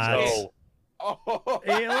nice. So, Oh,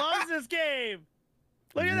 He loves this game.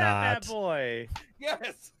 Look at that bad Not. boy.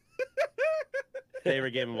 yes.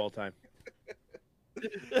 Favorite game of all time.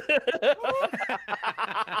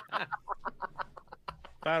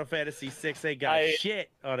 Final Fantasy VI ain't got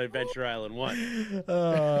shit on Adventure Island 1.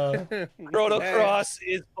 Chrono Cross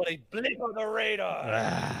is but a blip on the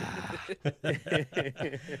radar.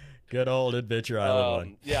 Good old Adventure Island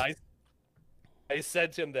one. Yeah, I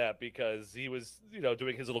sent him that because he was,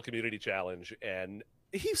 doing his little community challenge, and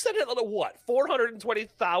he sent it at what,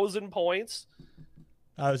 420,000 points?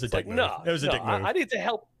 That was a It's dick like, move. no, It was a dick move. I need to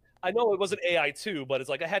help. I know it wasn't AI2, but it's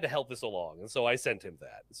like I had to help this along, and so I sent him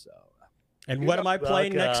that. So. And what am I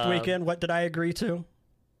playing next welcome. weekend? What did I agree to?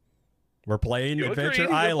 We're playing You Adventure agreed.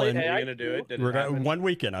 You're Island. playing You're gonna do it? Did it We're going happen? 1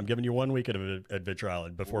 weekend. I'm giving you 1 weekend of Adventure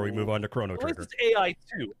Island before we move on to Chrono Well, Trigger. this is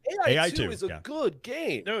AI2. AI2 is a yeah. good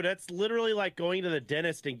game. No, that's literally like going to the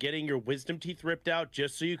dentist and getting your wisdom teeth ripped out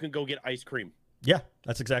just so you can go get ice cream. Yeah,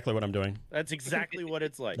 that's exactly what I'm doing. That's exactly what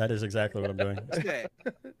it's like. That is exactly what I'm doing. What's that?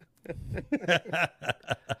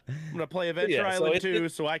 I'm gonna play Adventure Yeah, so Island it's- 2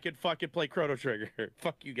 so I can fucking play Chrono Trigger.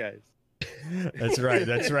 Fuck you guys. That's right.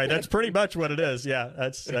 That's right. That's pretty much what it is. Yeah,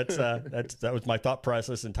 that was my thought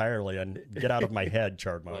process entirely. And get out of my head,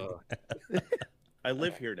 Chardmon. I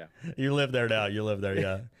live here now. You live there now. You live there.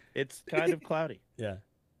 Yeah, It's kind of cloudy. yeah.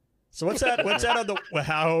 So what's that? What's that on the?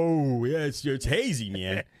 How? Yeah, it's hazy,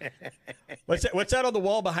 man. What's that? What's that on the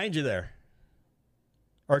wall behind you there?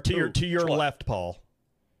 Or to your What? left, Paul.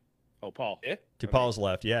 Oh, Paul. Yeah? To Paul's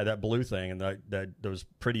left. Yeah, that blue thing and those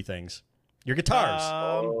pretty things. Your guitars.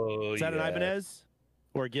 Oh, Is that an yeah. Ibanez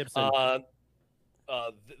or a Gibson?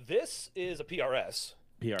 This is a PRS.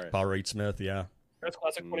 PRS. Paul Reed Smith. Yeah. PRS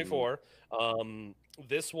Classic 24.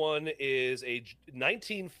 This one is a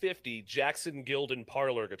 1950 Jackson Gildan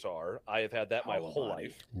parlor guitar. I have had that my whole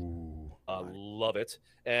life. Ooh. Love it.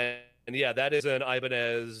 And yeah, that is an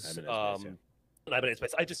Ibanez. Ibanez bass, An Ibanez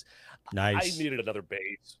bass. Nice. I needed another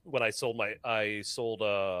bass when I sold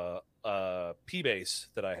a P bass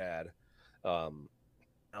that I had. I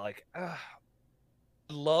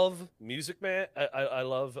love Music Man. I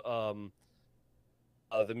love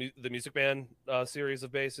the Music Man series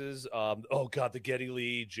of basses. Oh god, the Geddy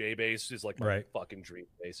Lee J bass is like my Right. fucking dream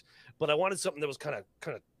bass. But I wanted something that was kind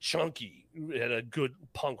of chunky and a good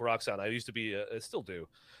punk rock sound. I used to be, I still do,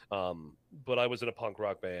 but I was in a punk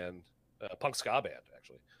rock band, punk ska band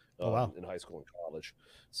actually. Oh, wow. In high school and college.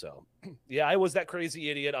 So yeah, I was that crazy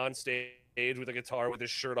idiot on stage with a guitar with his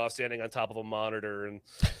shirt off, standing on top of a monitor, and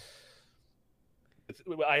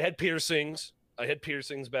I had piercings. I had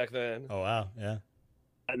piercings back then. Oh wow, yeah.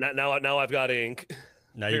 And now I've got ink.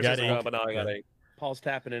 Now you got Piercings are gone, ink. but now I got Yeah. ink. Paul's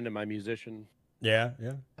tapping into my musician. Yeah,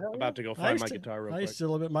 yeah. About to go I find used my to- guitar real I quick. used to a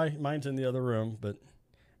little bit. Mine's in the other room, but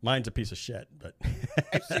mine's a piece of shit. But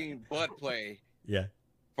I've seen Bud play yeah,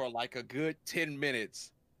 for like a good 10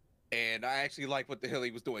 minutes, and I actually like what the hell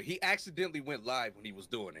he was doing. He accidentally went live when he was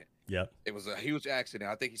doing it. yeah. It was a huge accident.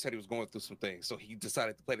 I think he said he was going through some things, so he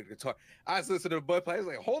decided to play the guitar. I was listening to Bud play. I was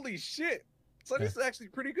like, "Holy shit!" So this is actually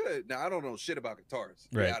pretty good. Now I don't know shit about guitars.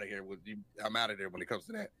 Get Right. out of here with you. I'm out of there when it comes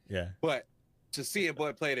to that. Yeah. But to see it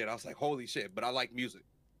Bud play that, I was like, "Holy shit!" But I like music.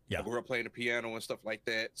 Yeah. I grew up playing the piano and stuff like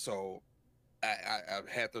that, so I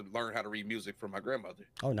had to learn how to read music from my grandmother.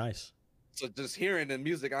 Oh, nice. So just hearing the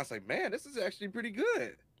music, I was like, "Man, this is actually pretty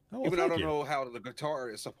good." Oh, Even though I thank don't you. know how the guitar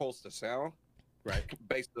is supposed to sound, Right.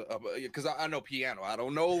 based because I know piano. I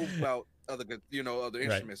don't know about other other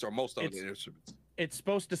Right. instruments or most other It's- instruments. It's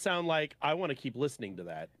supposed to sound like I want to keep listening to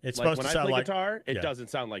that. It's like supposed when to I sound play like- guitar, it yeah. doesn't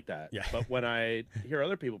sound like that. Yeah. But when I hear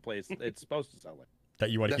other people play, it's supposed to sound like.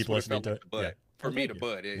 That you want to That's keep what listening felt to like it. to Bud. Yeah. For Oh, me, thank to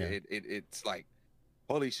you. Bud, Yeah. it's like,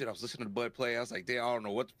 holy shit! I was listening to Bud play. I was like, damn, I don't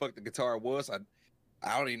know what the fuck the guitar was.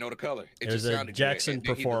 I don't even know the color. It There's just a sounded Jackson good. And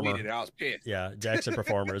then he Performer. deleted it. I was pissed. Yeah, Jackson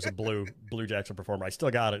Performer is a blue Jackson Performer. I still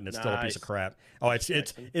got it, and it's still a piece of Nice. crap. Oh,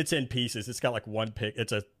 it's in pieces. It's got like one pick.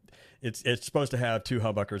 It's supposed to have two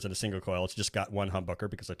humbuckers and a single coil. It's just got one humbucker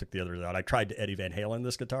because I took the others out. I tried to Eddie Van Halen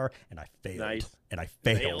this guitar, and I failed. Nice. And I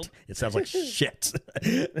failed. Failed? It sounds like shit,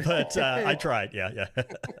 but I tried. Yeah, yeah.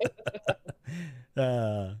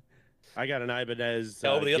 I got an Ibanez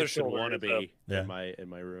Oh, but the other Gibson shoulder is wannabe Yeah. in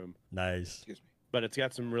my room, Nice. Excuse me. but it's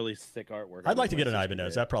got some really sick artwork. I'd like to My get an sister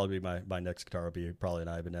Ibanez. did. That'd probably be my next guitar. Would be probably an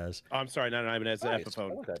Ibanez. Oh, I'm sorry, not an Ibanez, an Nice.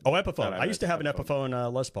 Epiphone. Okay. Oh, Epiphone. Not I used to have an Epiphone.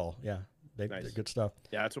 Epiphone Les Paul. Yeah, they're Nice. good stuff.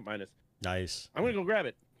 Yeah, that's what mine is. Nice. I'm gonna go grab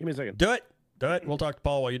it. Give me a second. Do it. We'll talk to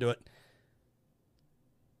Paul while you do it.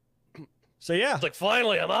 So yeah, It's like,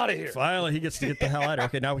 finally, I'm out of here. finally he gets to get the hell out of here.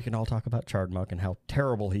 Okay, now we can all talk about Chardmuck and how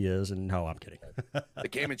terrible he is, and no, I'm kidding. The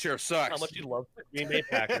gaming chair sucks. How much you love the Green Bay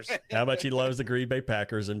Packers. How much he loves the Green Bay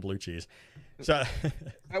Packers and blue cheese. So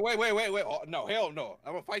Hey, wait. Oh, no, hell no.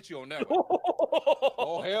 I'm gonna fight you on that one.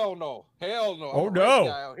 Oh, hell no. Hell no. Oh, I'm a no. race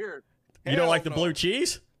guy out here. you don't Hell like the no. blue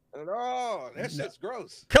cheese? No, that shit's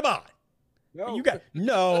gross. Come on, No. you got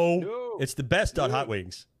no. No. It's the best on No. Hot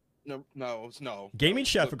Wings. No. Gaming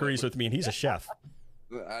Chef Look, agrees with me, and he's a chef.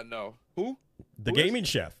 I know. Who? The Who is Gaming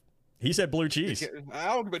Chef. He said blue cheese, I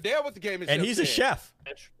don't give a damn what the gaming and chef he's a said. chef.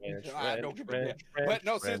 I don't give a damn. But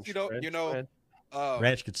no, since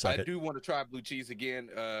Ranch could suck I it. do want to try blue cheese again.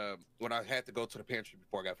 When I had to go to the pantry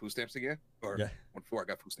before I got food stamps again, or Yeah. before I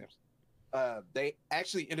got food stamps, they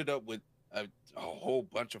actually ended up with a whole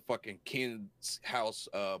bunch of fucking Ken's House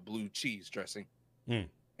blue cheese dressing, Mm.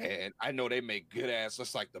 and I know they make good ass.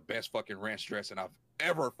 That's like the best fucking ranch dressing I've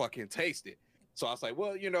ever fucking tasted. So I was like,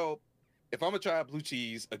 well, if I'm gonna try blue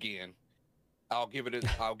cheese again, I'll give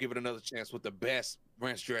it another chance with the best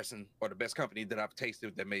ranch dressing or the best company that I've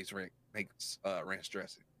tasted that makes ranch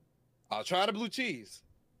dressing. I'll try the blue cheese.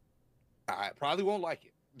 I probably won't like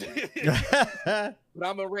it, but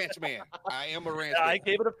I'm a ranch man. I am a ranch I man.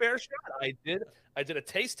 gave it a fair shot. I did a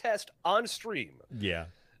taste test on stream. Yeah.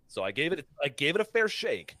 So I gave it a fair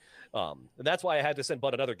shake. And that's why I had to send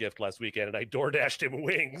Bud another gift last weekend, and I DoorDashed him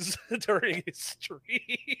wings during his stream.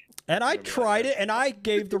 And I tried it, and I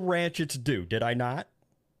gave the ranch its due. Did I not?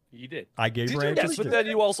 You did. I gave Did you? ranch Yes, its but due. then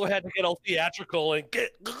you also had to get all theatrical and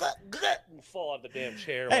and fall out of the damn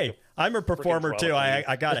chair. like Hey, I'm a performer too. drunk.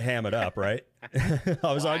 I got to ham it up, right?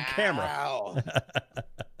 I was on camera. Wow.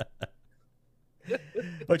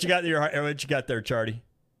 What you got there, Chardy?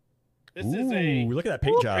 This Ooh, is a look at that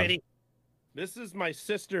paint job. pretty. this is my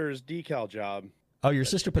sister's decal job. Oh, your that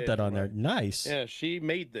sister she put did that for on my- there. Nice. Yeah, she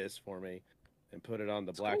made this for me and put it on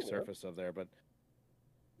the black cool, man. surface of there. But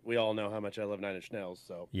we all know how much I love Nine Inch Nails,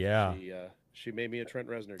 so Yeah. she made me a Trent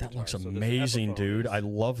Reznor That guitar. looks So this amazing, Epiphone dude. is I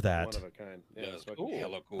love one that. of a kind. Yeah, it's fucking Cool. cool.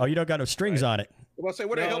 Hella cool. Oh, you don't got no strings on it. Well, I say,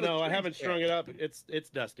 what the hell? No, the I haven't strings strung at? it up. It's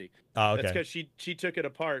dusty. Oh, That's okay. because she took it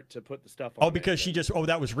apart to put the stuff on. Oh, it, because she and- just. Oh,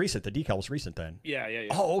 that was recent. The decal was recent then. Yeah.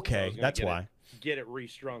 Oh, So I okay. was gonna That's get why. Get it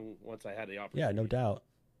restrung once I had the opportunity. Yeah, no doubt.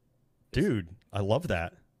 Dude, I love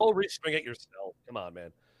that. Oh, restring it yourself. Come on,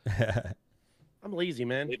 man. I'm lazy,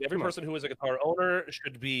 man. Every Come on. person who is a guitar owner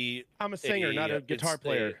should be I'm a singer, not a guitar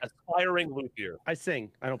player. Aspiring luthier. I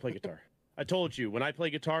sing. I don't play guitar. I told you, when I play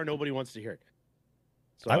guitar, nobody wants to hear it.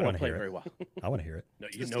 So I I don't wanna play hear it. very well. I want to hear it. No,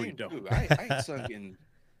 you This know you thing, don't. too, I ain't sung in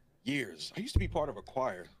years. I used to be part of a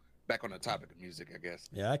choir. Back on the topic of music, I guess.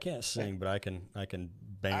 Yeah, I can't sing, but I can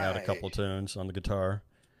bang out a couple tunes on the guitar.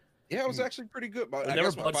 Yeah, it was actually pretty good. But I Never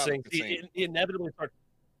guess my Bud father sings. could sing. He inevitably starts.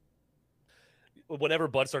 whenever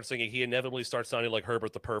Bud starts singing, he inevitably starts sounding like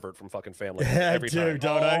Herbert the pervert from fucking Family Guy Yeah, every time. dude,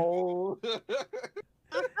 don't I? Oh.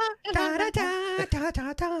 Da, da, da, da,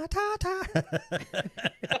 da, da, da, da.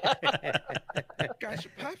 Got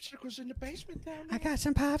your popsicles in the basement down I there. got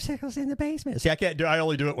some popsicles in the basement. See, I can't do. I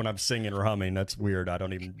only do it when I'm singing or humming. That's weird. I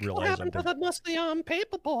don't even realize I'm doing. muscly on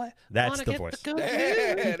paper boy? That's the voice. There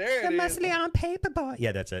it The is. muscly on paper boy.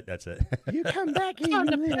 Yeah, that's it. That's it. You come back here, you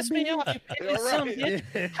little bitch.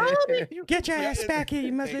 All right. Get your ass back here,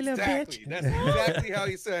 you muscly little Exactly. bitch. That's exactly how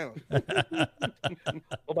he sounds.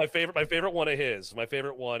 Well, my favorite one of his. My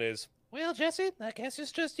favorite one is, well, Jesse, I guess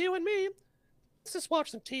it's just you and me. Let's just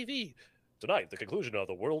watch some TV. Tonight, the conclusion of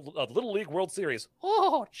the Little League World Series.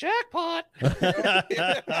 Oh, jackpot!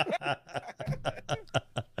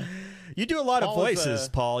 You do a lot of Paul is voices, a-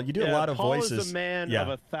 Paul. You do a lot of Paul voices. is a man Yeah. of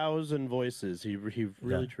 1,000 voices. He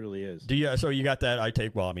really truly is. Do you? So you got that? I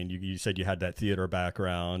take. Well, I mean, you said you had that theater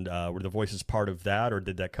background. Were the voices part of that, or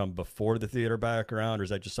did that come before the theater background, or is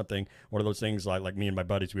that just something? One of those things like me and my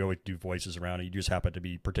buddies, we always do voices around, and you just happen to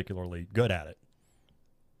be particularly good at it.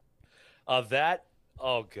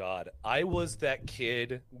 Oh God, I was that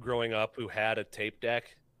kid growing up who had a tape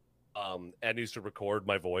deck, and used to record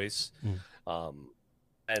my voice.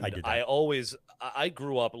 And I did that. I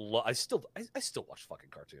grew up. I still watch fucking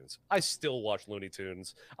cartoons. I still watch Looney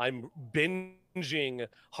Tunes. I'm binging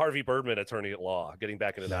Harvey Birdman, Attorney at Law, getting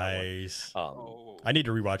back into that one. Nice. Oh. I need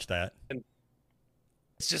to rewatch that.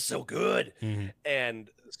 It's just so good. Mhm. And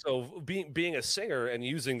so being a singer and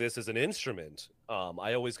using this as an instrument,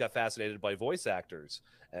 I always got fascinated by voice actors.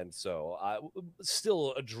 And so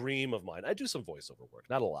still a dream of mine. I do some voiceover work,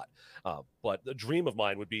 not a lot, but the dream of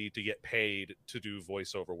mine would be to get paid to do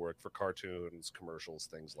voiceover work for cartoons, commercials,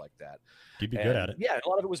 things like that. You'd be good at it. Yeah, a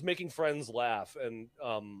lot of it was making friends laugh and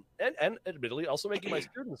admittedly also making my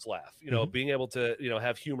students laugh, being able to,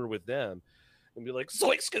 have humor with them. And be like,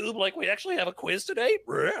 Zoink Scoob, like we actually have a quiz today.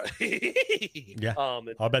 Yeah.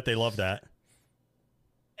 I'll bet they love that.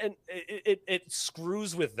 And it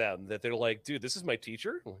screws with them that they're like, dude, this is my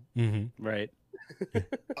teacher. Mm-hmm. Right.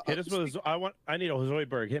 Hit us with I need a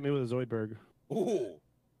Zoidberg. Hit me with a Zoidberg. Ooh.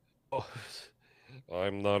 Oh,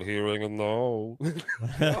 I'm not hearing a no.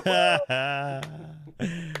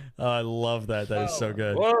 I love that. That is so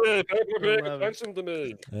good. Hey, pay I love it. attention to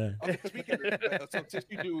me. Yeah. Speaking of, so since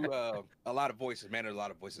you do a lot of voices, man, a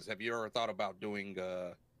lot of voices, have you ever thought about doing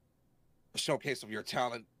a showcase of your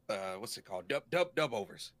talent? What's it called? Dub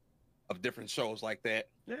overs of different shows like that.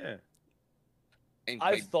 Yeah. And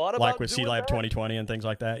I've thought about Like with doing C-Lab that. 2020 and things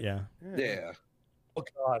like that. Yeah. yeah. Oh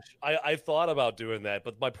gosh, I've thought about doing that,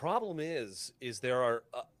 but my problem is there are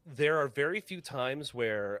very few times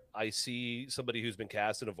where I see somebody who's been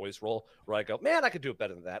cast in a voice role where I go, man, I could do it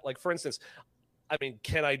better than that. Like for instance, I mean,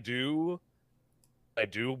 can I do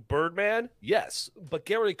Birdman? Yes, but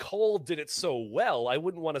Gary Cole did it so well, I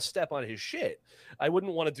wouldn't want to step on his shit. I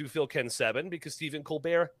wouldn't want to do Phil Ken 7 because Stephen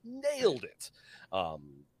Colbert nailed it.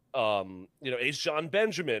 Ace John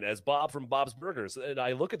Benjamin as Bob from Bob's Burgers, and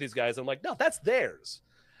I look at these guys and I'm like, no, that's theirs.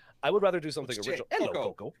 I would rather do something What's original. Jay? Hello,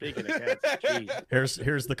 Coco. Coco. Speaking of cats, geez.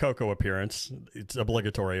 Here's the Coco appearance. It's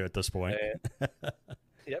obligatory at this point.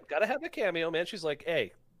 Yep, gotta have a cameo, man. She's like,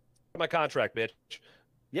 hey, my contract, bitch.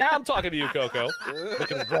 Yeah, I'm talking to you, Coco.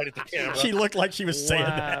 Looking right at the camera. She looked like she was saying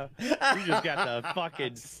Wow. that. You just got the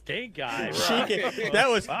fucking stink eye. She Right. can-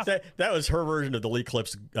 that was her version of the Lee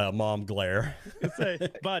Clips mom glare. Say,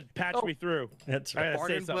 Bud, patch me through. That's I right. gotta say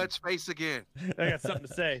Martin something. Blood's face again. I got something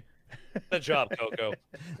to say. Good job, Coco.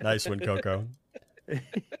 Nice one, Coco.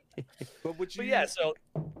 But would you? But yeah, so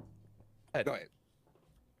Go ahead.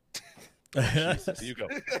 you go.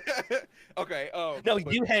 Okay. No,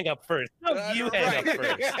 but- you hang up first. No, you hang up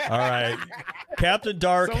first. All right. Captain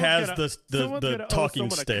Dark Someone's has gonna- someone's the gonna owe talking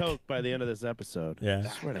someone stick. a Coke by the end of this episode. Yeah. I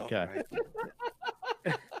swear to know, God.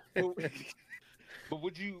 right? But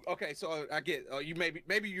would you? Okay, so I get you.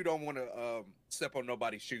 Maybe you don't want to step on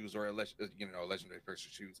nobody's shoes or legendary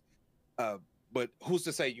person's shoes. But who's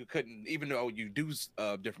to say you couldn't? Even though you do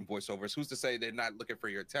different voiceovers, who's to say they're not looking for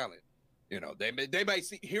your talent? They might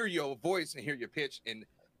hear your voice and hear your pitch and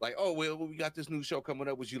like, oh well, we got this new show coming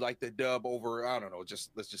up. Would you like to dub over? I don't know.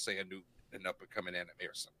 Let's just say an up and coming anime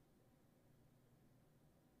or something.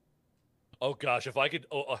 Oh gosh, if I could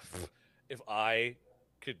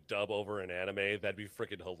dub over an anime, that'd be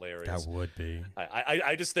freaking hilarious. That would be.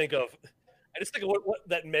 I just think of what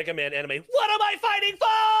that Mega Man anime. What am I fighting for?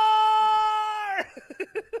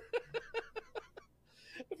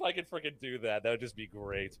 If I could freaking do that, that would just be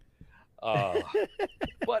great.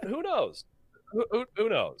 But who knows? Who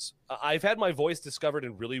knows? I've had my voice discovered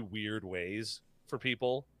in really weird ways for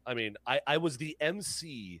people. I mean, I was the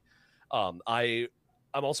MC I'm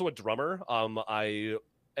also a drummer. I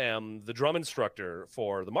am the drum instructor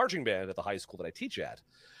for the marching band at the high school that I teach at.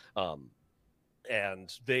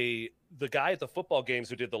 And the guy at the football games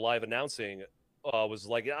who did the live announcing was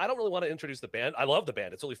like, I don't really want to introduce the band. I love the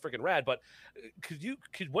band. It's really freaking rad. But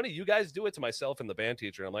could one of you guys do it? To myself and the band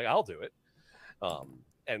teacher. I'm like, I'll do it.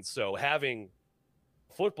 And so having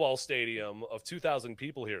football stadium of 2,000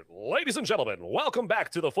 people here, ladies and gentlemen, welcome back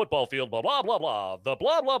to the football field, blah, blah, blah, blah, the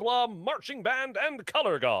blah, blah, blah, marching band and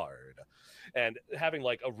color guard. And having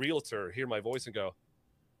like a realtor hear my voice and go,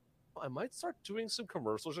 I might start doing some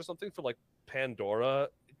commercials or something for like Pandora.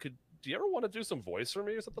 Do you ever want to do some voice for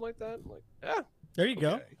me or something like that? I'm like, yeah. There you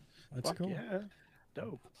go. Okay. That's Fuck cool. yeah.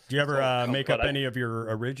 Dope. Do you ever make up but any of your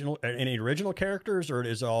original characters, or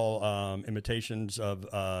is it all imitations of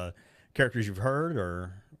characters you've heard,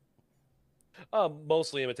 or?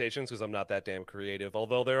 Mostly imitations because I'm not that damn creative.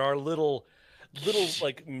 Although there are little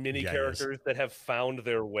like mini Yes. characters that have found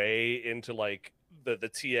their way into like the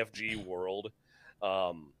TFG world.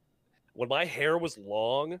 When my hair was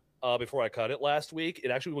long before I cut it last week,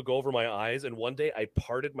 it actually would go over my eyes. And one day I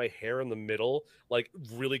parted my hair in the middle, like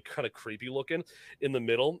really kind of creepy looking in the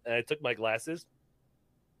middle. And I took my glasses.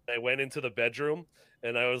 I went into the bedroom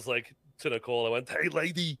and I was like to Nicole, I went, hey,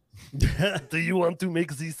 lady, do you want to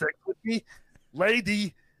make the sex with me?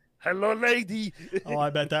 Lady. Hello, lady. Oh, I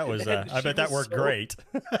bet that was. And I she bet that was worked so- great.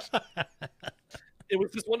 It was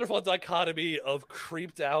this wonderful dichotomy of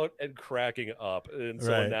creeped out and cracking up, and so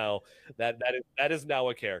Right. now that is now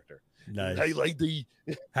a character. Nice. Hey, lady,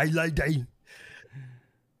 Hey, lady.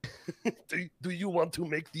 do you want to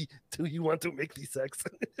make the sex?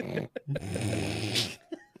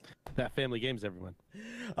 That Family Games, everyone.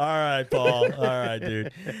 All right, Paul. All right,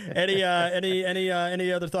 dude. Any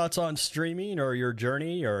other thoughts on streaming or your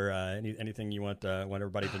journey, or anything you want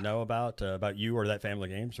everybody to know about you or that Family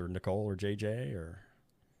Games or Nicole or JJ or?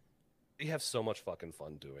 We have so much fucking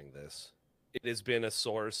fun doing this. It has been a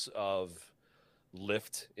source of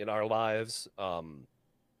lift in our lives.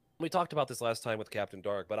 We talked about this last time with Captain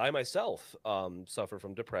Dark, but I myself suffer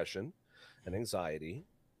from depression and anxiety,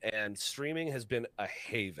 and streaming has been a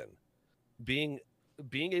haven. Being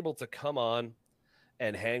able to come on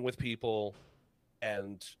and hang with people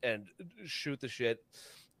and shoot the shit,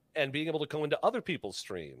 and being able to go into other people's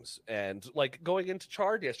streams, and like going into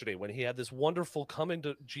Chard yesterday when he had this wonderful coming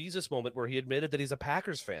to Jesus moment where he admitted that he's a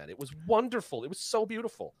Packers fan. It was wonderful. It was so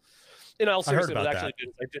beautiful. In all seriousness,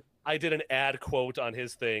 I did an ad quote on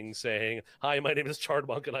his thing saying, "Hi, my name is Chard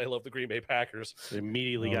Monk and I love the Green Bay Packers." It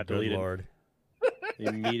immediately Oh, got good deleted. Lord.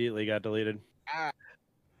 Immediately got deleted.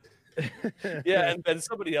 Yeah, and then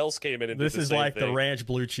somebody else came in and This did the is same like thing. the ranch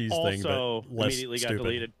blue cheese thing, Also, but less immediately got stupid.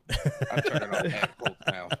 deleted. I'm turning off ad quotes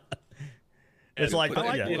now. It's like, Put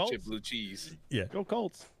that yeah, bullshit blue cheese. yeah. Go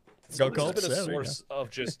Colts. Go This Colts. has been a Yeah, there you source of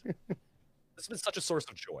just. It's been such a source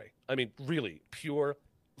of joy. I mean, really, pure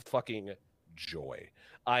fucking joy.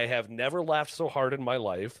 I have never laughed so hard in my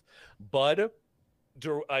life. Bud,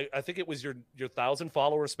 I think it was your 1,000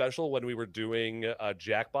 follower special when we were doing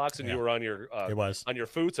Jackbox, and Yeah. you were on your It was. on your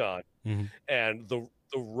futon, Mhm. and the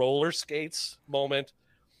roller skates moment.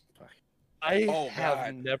 I Oh, have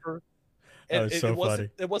God. never. That And was it, so it wasn't.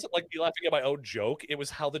 funny. It wasn't like me laughing at my own joke. It was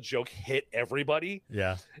how the joke hit everybody,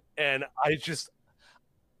 Yeah. and I just.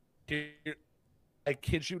 I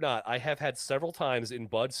kid you not. I have had several times in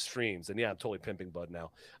Bud's streams, and yeah, I'm totally pimping Bud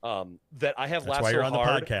now. That I have That's laughed why so you're on the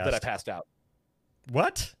hard podcast. that I passed out.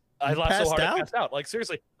 What? I You laughed so passed hard out? I passed out. Like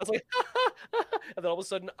seriously, I was like, and then all of a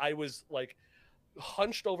sudden I was like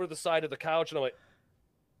hunched over the side of the couch, and I'm like,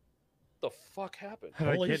 "What the fuck happened?" How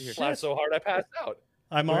did I Holy get here? shit. Laughed so hard I passed out.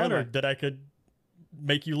 I'm Where am honored that I could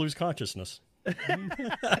make you lose consciousness.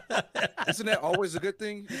 Isn't that always a good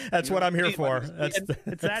thing? That's You what know, I'm here me, for. like, That's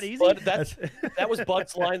It's that easy. But that was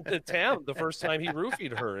Bud's line to Tam the first time he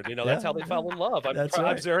roofied her, and that's Yeah. how they fell in love. I'm That's I'm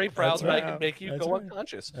right. very proud That's that I right. can make you That's go right.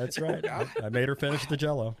 unconscious. That's right. I made her finish the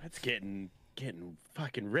Jello. That's getting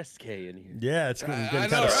fucking risque in here. Yeah, it's getting, I getting know,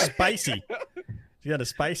 kind of right? spicy. It's kind of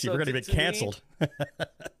spicy. So We're gonna to get me- canceled.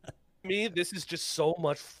 Me, this is just so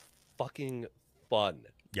much fucking fun.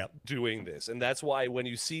 Yep. Doing this, and that's why when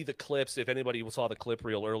you see the clips, if anybody saw the clip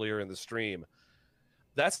reel earlier in the stream,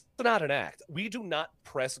 that's not an act. We do not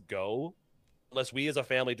press go unless we as a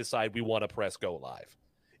family decide we want to press go live.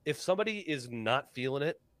 If somebody is not feeling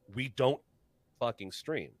it, we don't fucking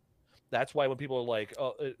stream. That's why when people are like,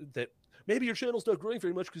 "Oh, that maybe your channel's not growing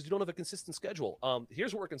very much because you don't have a consistent schedule."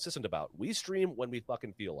 Here's what we're consistent about: we stream when we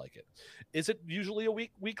fucking feel like it. Is it usually a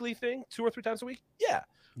weekly thing, 2 or 3 times a week? Yeah.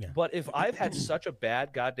 Yeah. But if I've had such a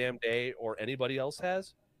bad goddamn day, or anybody else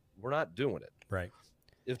has, we're not doing it. Right.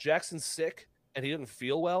 If Jackson's sick and he didn't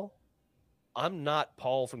feel well, I'm not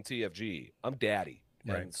Paul from TFG. I'm Daddy,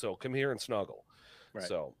 Right. and so come here and snuggle. Right.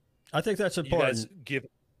 So I think that's you important. guys give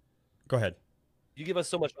Go ahead. you give us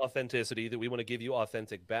so much authenticity that we want to give you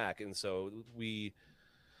authentic back, and so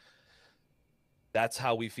that's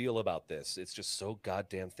how we feel about this. It's just so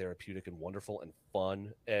goddamn therapeutic and wonderful and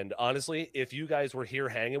fun. And honestly, if you guys were here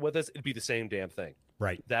hanging with us, it'd be the same damn thing.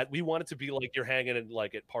 Right. That we want it to be like you're hanging in,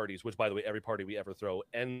 like at parties, which by the way, every party we ever throw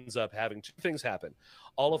ends up having two things happen.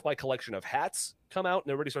 All of my collection of hats come out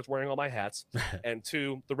and everybody starts wearing all my hats. And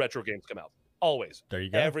two, the retro games come out. Always. There you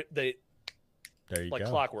go. There you like go.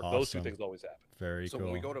 clockwork. Those two Awesome. things always happen. Very So cool.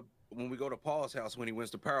 when we go to Paul's house when he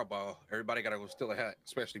wins the Powerball, everybody gotta go steal a hat,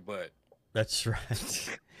 especially Bud. That's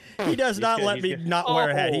right. He does not good, let he's me good. not wear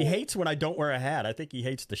a hat. He Oh. hates when I don't wear a hat. I think he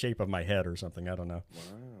hates the shape of my head or something. I don't know.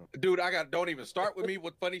 Wow. Dude, don't even start with me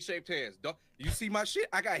with funny shaped heads. Don't you see my shit?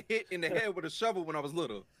 I got hit in the head with a shovel when I was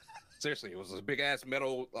little. Seriously, it was a big ass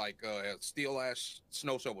metal, steel ass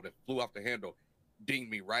snow shovel that flew off the handle, dinged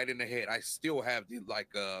me right in the head. I still have the Like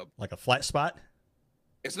a flat spot?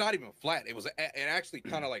 it's not even flat. It actually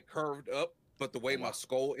kind of like curved up, but the way my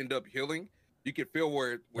skull ended up healing, you can feel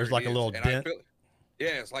where There's it like a is, little and dent?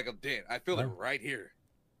 Yeah, it's like a dent. I feel it Oh. right here.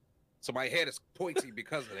 So my head is pointy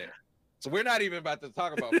because of that. So we're not even about to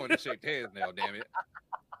talk about funny shaped heads now, damn it.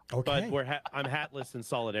 Okay. But I'm hatless in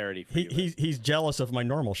solidarity for you. He's jealous of my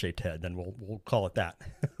normal shaped head. Then we'll call it that.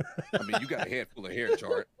 I mean, you got a head full of hair,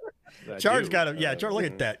 Chart. I Char's do. got him. Yeah, Char. Look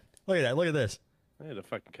at that. Look at that. Look at this. I had to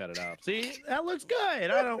fucking cut it off. See, that looks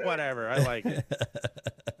good. I don't. Whatever. I like it.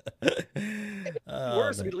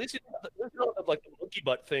 Worse, I mean, at least you don't have like the monkey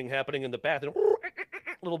butt thing happening in the bathroom.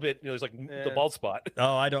 A little bit, there's like the Yeah. bald spot.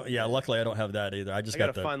 Oh, I don't. Yeah, luckily I don't have that either. I just I got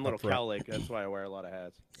a the fun little up front. cowlick. That's why I wear a lot of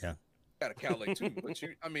hats. Got a cowlick too, but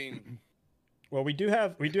I mean, Well, we do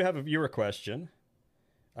have a viewer question.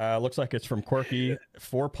 Looks like it's from Quirky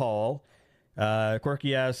for Paul.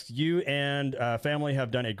 Quirky asks, "You and family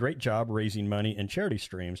have done a great job raising money in charity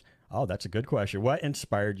streams." Oh, that's a good question. What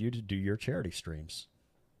inspired you to do your charity streams?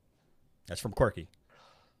 That's from Quirky.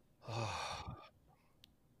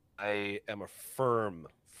 I am a firm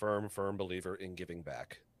believer in giving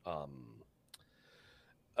back.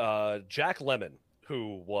 Jack Lemmon,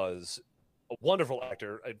 who was a wonderful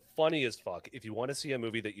actor and funny as fuck. If you want to see a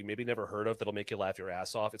movie that you maybe never heard of that'll make you laugh your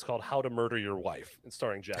ass off, it's called How to Murder Your Wife. It's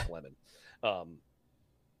starring Jack Lemmon.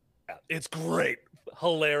 Yeah, it's great,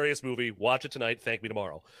 hilarious movie. Watch it tonight. Thank me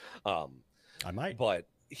tomorrow. I might. But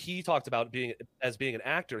he talked about being an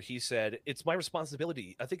actor. He said, it's my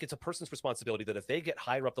responsibility. I think it's a person's responsibility that if they get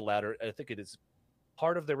higher up the ladder, I think it is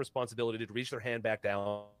part of their responsibility to reach their hand back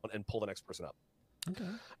down and pull the next person up. Okay.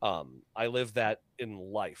 I live that in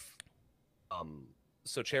life.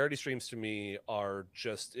 So charity streams to me are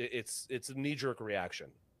just, it's a knee-jerk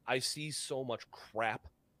reaction. I see so much crap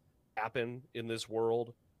happen in this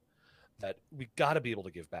world that we got to be able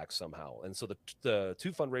to give back somehow. And so the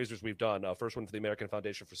two fundraisers we've done, first one for the American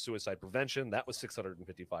Foundation for Suicide Prevention, that was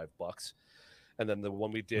 $655. And then the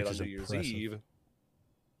one we did Which on is New Year's impressive. Eve,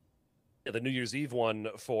 the New Year's Eve one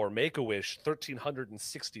for Make-A-Wish,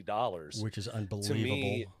 $1,360. Which is unbelievable.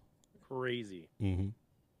 me, Crazy. Mm-hmm.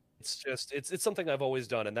 It's just it's something I've always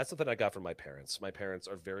done, and that's something I got from my parents. My parents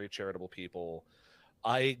are very charitable people.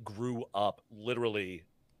 I grew up literally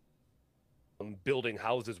building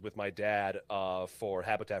houses with my dad for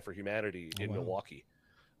Habitat for Humanity in wow. Milwaukee.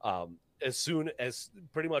 As soon as,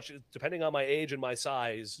 pretty much depending on my age and my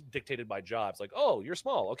size, dictated by jobs. Like, oh, you're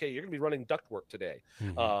small, okay, you're gonna be running ductwork today,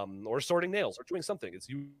 Mhm. or sorting nails, or doing something. It's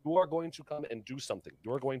you are going to come and do something.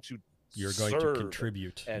 You're going to You're going to serve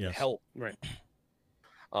contribute and yes. help. Right.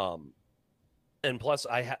 And plus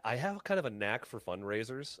I have kind of a knack for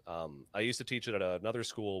fundraisers. I used to teach it at another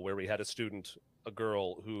school where we had a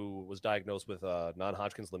girl who was diagnosed with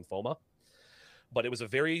non-Hodgkin's lymphoma, but it was a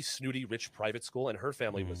very snooty, rich private school, and her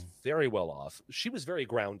family was very well off. She was very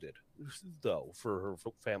grounded, though, for her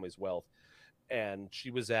family's wealth. And she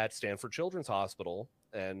was at Stanford Children's Hospital,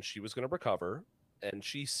 and she was going to recover. And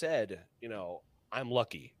she said, I'm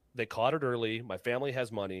lucky. They caught it early. My family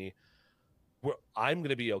has money. I'm going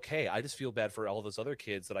to be okay. I just feel bad for all those other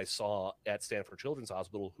kids that I saw at Stanford Children's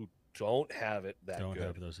Hospital who don't have it that Don't good.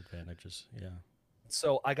 have those advantages. Yeah.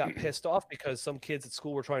 So I got pissed off because some kids at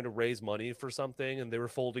school were trying to raise money for something, and they were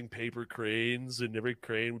folding paper cranes, and every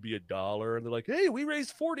crane would be $1. And they're like, hey, we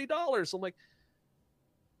raised $40. So I'm like,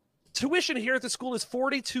 tuition here at the school is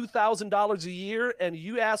 $42,000 a year, and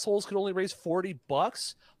you assholes can only raise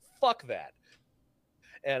 $40? Fuck that.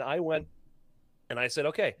 And I went and I said,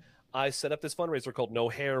 okay, I set up this fundraiser called No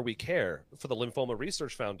Hair We Care for the Lymphoma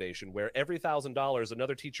Research Foundation, where every $1,000,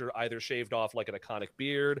 another teacher either shaved off like an iconic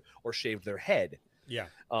beard or shaved their head. Yeah.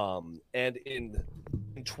 And in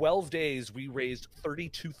 12 days, we raised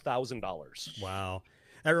 $32,000. Wow.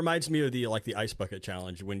 That reminds me of the ice bucket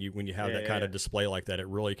challenge. When you have that kind of display like that, it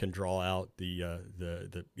really can draw out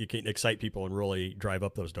the you can excite people and really drive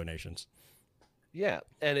up those donations. Yeah,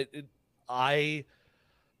 and I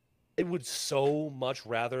would so much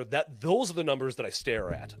rather that those are the numbers that I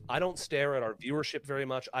stare at. I don't stare at our viewership very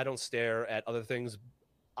much. I don't stare at other things.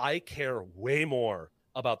 I care way more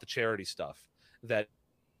about the charity stuff. That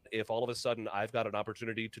if all of a sudden I've got an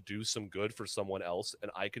opportunity to do some good for someone else and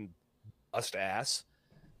I can bust ass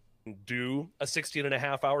and do a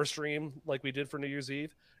 16.5-hour stream like we did for New Year's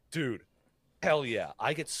Eve, dude, hell yeah.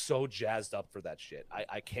 I get so jazzed up for that shit.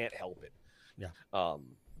 I can't help it. Yeah.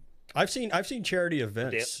 I've seen charity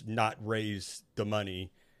events not raise the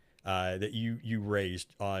money that you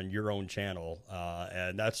raised on your own channel,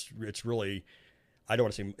 and it's really, I don't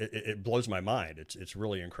want to say it blows my mind. It's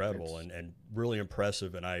really incredible and really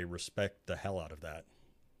impressive, and I respect the hell out of that.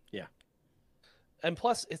 Yeah, and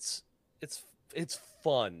plus it's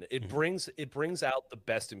fun. It brings out the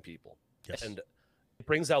best in people, and it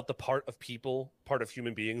brings out the part of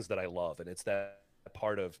human beings that I love, and it's that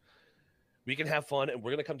part of. We can have fun, and we're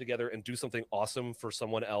going to come together and do something awesome for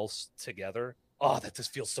someone else together. Oh, that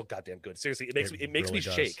just feels so goddamn good. Seriously, it makes really me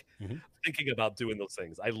shake thinking about doing those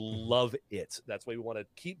things. I love it. That's why we want to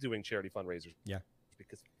keep doing charity fundraisers. Yeah,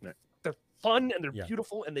 because they're fun and they're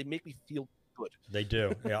beautiful and they make me feel good. They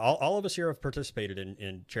do. Yeah, all of us here have participated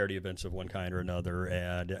in charity events of one kind or another,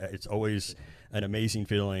 and it's always an amazing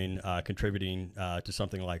feeling contributing to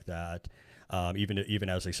something like that. Even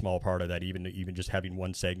as a small part of that, even just having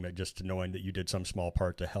one segment, just knowing that you did some small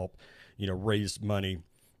part to help, raise money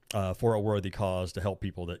for a worthy cause to help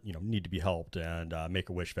people that need to be helped. And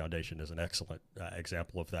Make-A-Wish Foundation is an excellent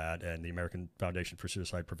example of that, and the American Foundation for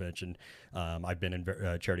Suicide Prevention. I've been in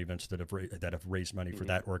charity events that have raised money for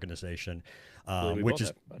that organization, which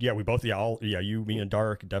is we both you, me, and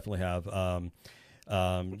Dark definitely have.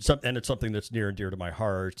 And it's something that's near and dear to my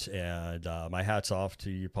heart, and my hat's off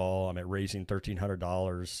to you, Paul. I'm at raising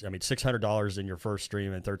 $1,300. I mean, $600 in your first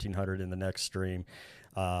stream and $1,300 in the next stream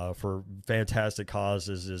for fantastic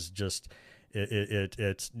causes. Is just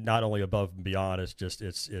it's not only above and beyond.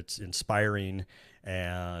 It's inspiring,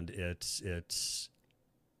 and it's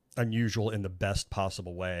unusual in the best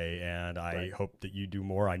possible way. And I hope that you do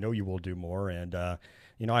more. I know you will do more, and I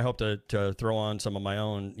hope to throw on some of my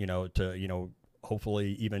own.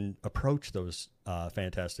 Hopefully even approach those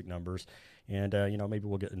fantastic numbers, and maybe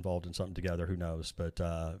we'll get involved in something together. Who knows? But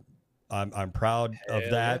I'm proud of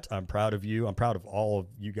that. I'm proud of you. I'm proud of all of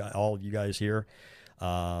you guys here.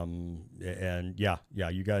 And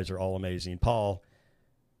you guys are all amazing. Paul,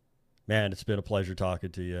 man, it's been a pleasure talking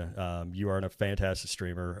to you. You are a fantastic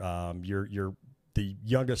streamer. You're the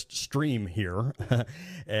youngest stream here,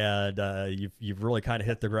 and you've really kind of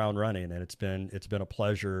hit the ground running, and it's been a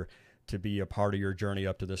pleasure to be a part of your journey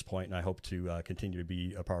up to this point, and I hope to continue to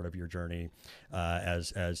be a part of your journey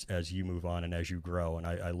as you move on and as you grow. And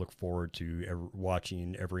I look forward to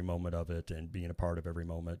watching every moment of it and being a part of every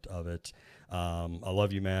moment of it. I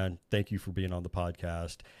love you, man. Thank you for being on the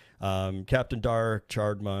podcast. Captain Dark,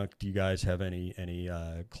 Charred Monk, do you guys have any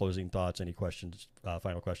closing thoughts, any questions,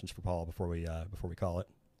 final questions for Paul before we call it?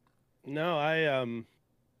 No,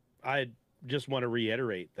 I just want to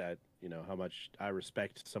reiterate that how much I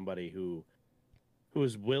respect somebody who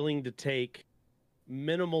is willing to take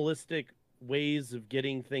minimalistic ways of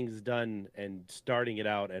getting things done and starting it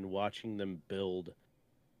out and watching them build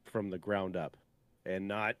from the ground up, and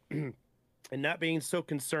not being so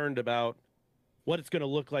concerned about what it's going to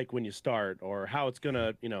look like when you start or how it's going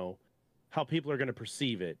to, how people are going to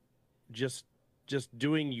perceive it. Just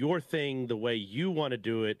doing your thing the way you want to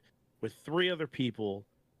do it with 3 other people,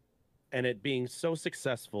 and it being so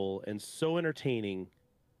successful and so entertaining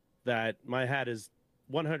that my hat is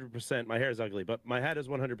 100%, my hair is ugly, but my hat is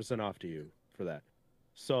 100% off to you for that.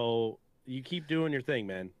 So you keep doing your thing,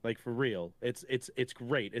 man. Like, for real. It's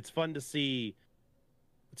great. It's fun to see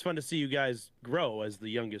you guys grow as the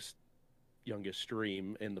youngest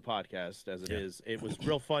stream in the podcast as it is. It was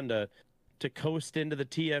real fun to coast into the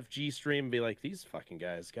TFG stream and be like, these fucking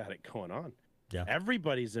guys got it going on. Yeah.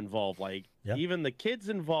 Everybody's involved, even the kids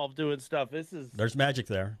involved doing stuff. There's magic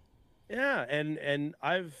there. Yeah, and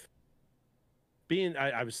I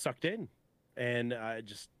was sucked in, and I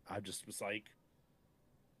just was like,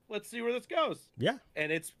 let's see where this goes. Yeah. And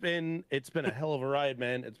it's been a hell of a ride,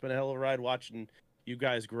 man. It's been a hell of a ride watching you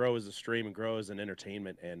guys grow as a stream and grow as an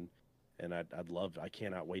entertainment, and I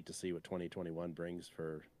cannot wait to see what 2021 brings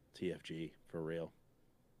for TFG, for real.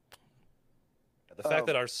 The fact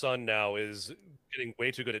that our son now is getting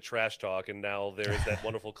way too good at trash talk, and now there's that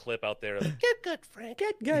wonderful clip out there of "Get good, Frank.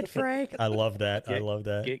 Get good, Frank." I love that. I love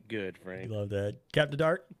that. Get good, I Frank. love that. Captain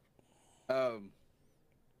Dart.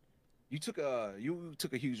 You took a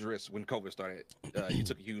huge risk when COVID started. You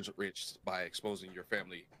took a huge risk by exposing your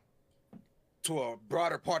family to a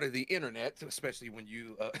broader part of the internet, especially when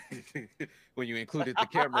you when you included the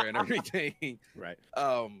camera and everything. Right.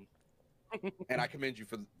 And I commend you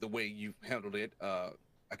for the way you handled it.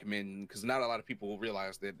 I commend, because not a lot of people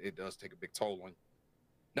realize that it does take a big toll on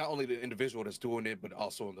not only the individual that's doing it, but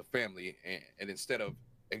also on the family. And instead of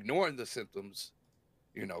ignoring the symptoms,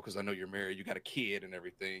 you know, because I know you're married, you got a kid and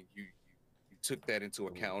everything, you took that into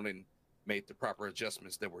account and made the proper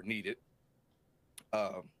adjustments that were needed.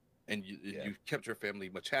 And you kept your family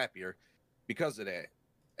much happier because of that.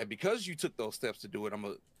 And because you took those steps to do it, I'm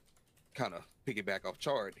gonna kind of piggyback off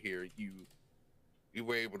Chard here. You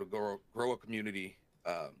were able to grow a community.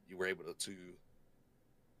 You were able to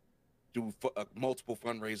do multiple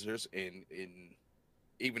fundraisers, and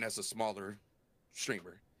even as a smaller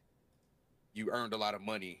streamer, you earned a lot of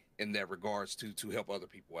money in that regards to help other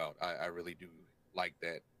people out. I really do like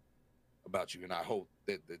that about you, and I hope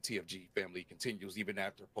that the TFG family continues even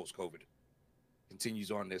after post-COVID,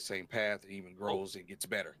 continues on this same path and even grows and gets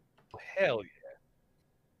better. Hell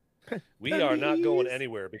yeah. We are not going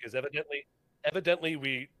anywhere because evidently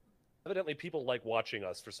people like watching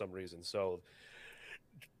us for some reason. So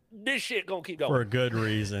this shit gonna keep going For a good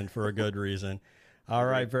reason. For a good reason. All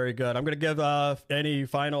right, very good. I'm going to give any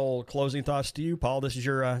final closing thoughts to you, Paul. This is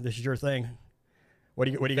your thing. What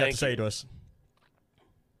do you got to say to us?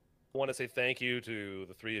 I want to say thank you to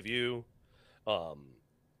the three of you.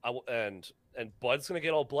 And Bud's gonna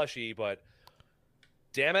get all blushy, but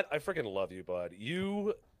damn it, I freaking love you, Bud.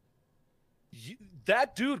 You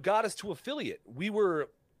that dude got us to affiliate. We were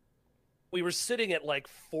sitting at like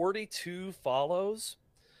 42 follows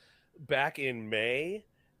back in May,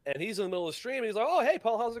 and he's in the middle of the stream, and he's like, "Oh, hey,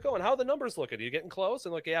 Paul, how's it going? How are the numbers looking? Are you getting close?"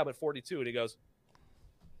 And like, "Yeah, I'm at 42." And he goes,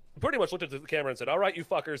 pretty much looked at the camera and said, "All right, you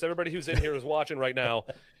fuckers, everybody who's in here is watching right now.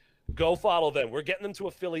 Go follow them. We're getting them to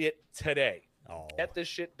affiliate today. Oh. Get this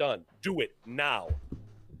shit done. Do it now."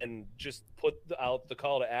 And just put out the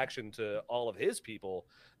call to action to all of his people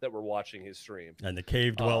that were watching his stream. And the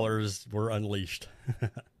cave dwellers were unleashed.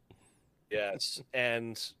 Yes.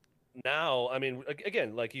 And now, I mean,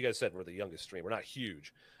 again, like you guys said, we're the youngest stream. We're not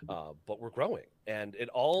huge, but we're growing. And it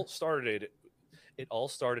all started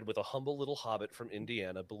with a humble little hobbit from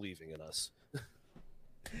Indiana believing in us.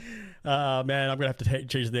 Man, I'm going to have to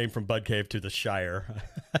change the name from Bud Cave to the Shire.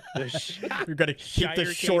 We've got to keep the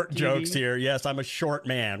Shire short Cave jokes TV. here. Yes, I'm a short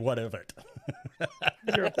man. What of it?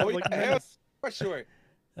 You're a public menace. For sure.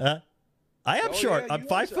 I am Oh, short. yeah, I'm you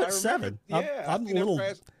 5'7". Yeah,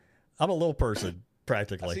 I'm a little person, I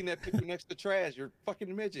practically. seen that picture next to Trash. You're fucking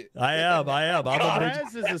a midget. I am. I'm a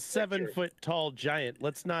Traz is a 7-foot tall giant.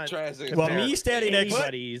 Let's not. Trash is- Well, compare me standing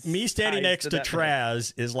anybody's standing size next to that man.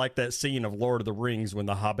 Traz is like that scene of Lord of the Rings when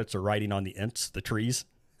the hobbits are riding on the Ents, the trees.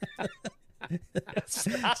 So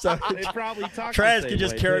They probably talk. Traz the could same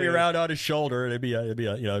just way, carry me too. around on his shoulder, and it'd be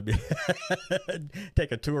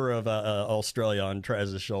take a tour of Australia on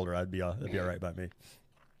Traz's shoulder. That'd be all right by me.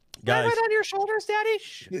 Guys, on your shoulders, Daddy.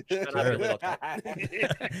 Shut up, little cat.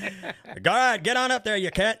 all right, get on up there,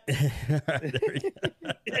 you cat.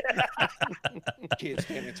 Kid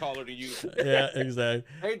standing taller than you. Yeah, exactly.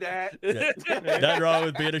 Hey, Dad. Nothing wrong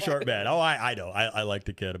with being a short man. Oh, I know. I like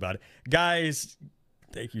to kid about it. Guys,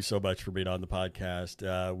 thank you so much for being on the podcast.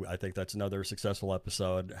 I think that's another successful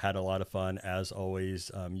episode. Had a lot of fun, as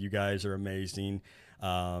always. You guys are amazing.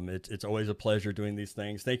 It's always a pleasure doing these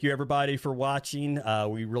things. Thank you, everybody, for watching.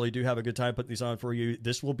 We really do have a good time putting these on for you.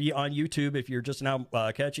 This will be on YouTube if you're just now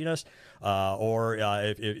catching us, or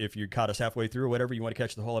if you caught us halfway through or whatever, you want to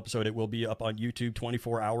catch the whole episode, it will be up on YouTube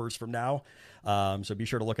 24 hours from now. So be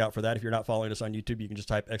sure to look out for that. If you're not following us on YouTube, you can just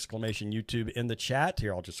type !YouTube in the chat.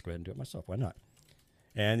 Here, I'll just go ahead and do it myself. Why not?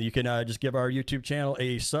 And you can just give our YouTube channel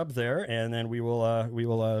a sub there, and then we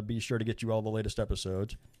will be sure to get you all the latest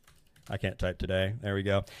episodes. I can't type today. There we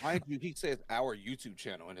go. Mind you, he says our YouTube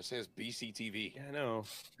channel, and it says BCTV. I know.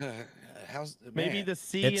 How's Maybe man. the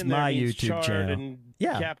C It's in there my means YouTube Chard channel. and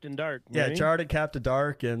Yeah. Captain Dark. Yeah, maybe? Charted Captain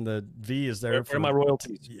Dark, and the V is there. Where are my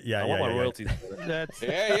royalties? Yeah, I want my yeah. royalties. That's Yeah,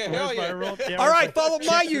 hell where's my yeah. roll- yeah, All where's right, my follow my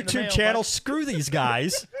checks in the YouTube mail, channel. bud? Screw these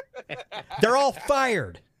guys. They're all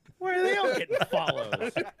fired. Where are they all getting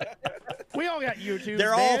follows? We all got YouTube.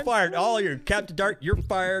 They're all fired. All of you. Captain Dark, you're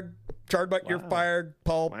fired. Chardbuck, you're Wow. fired.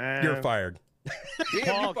 Paul, Wow. you're fired. Damn,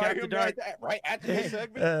 Paul, you fired Captain him Dark. right after this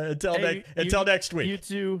segment. Until Hey, until next week.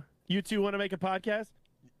 You two want to make a podcast?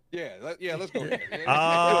 Yeah, let's go.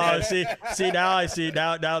 Oh, see now I see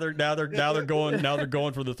now they're going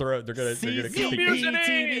for the throat. They're gonna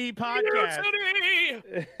CCTV podcast.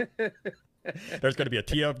 There's gonna be a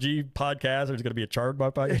TFG podcast. There's gonna be a Charred by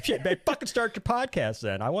podcast. Shit, man, fucking start your podcast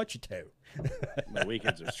then. I want you to. My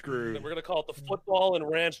weekends are screwed. We're gonna call it the Football and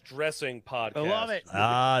Ranch Dressing Podcast. I love it.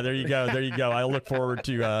 There you go. There you go. I look forward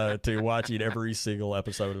to watching every single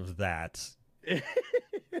episode of that.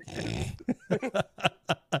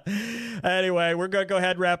 Anyway, we're gonna go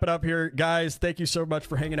ahead and wrap it up here, guys. Thank you so much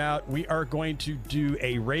for hanging out. We are going to do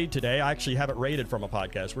a raid today. I actually have it raided from a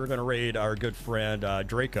podcast. We're gonna raid our good friend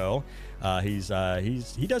Draco. He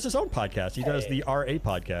does his own podcast. He does the RA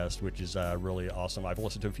podcast, which is really awesome. I've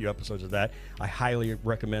listened to a few episodes of that. I highly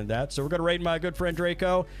recommend that. So we're gonna raid my good friend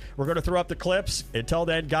Draco. We're gonna throw up the clips. Until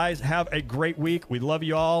then, guys, have a great week. We love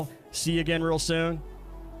you all. See you again real soon.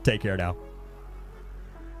 Take care now.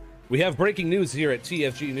 We have breaking news here at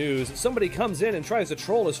TFG News. Somebody comes in and tries to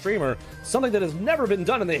troll a streamer, something that has never been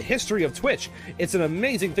done in the history of Twitch. It's an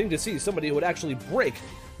amazing thing to see somebody who would actually break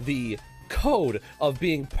the code of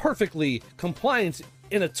being perfectly compliant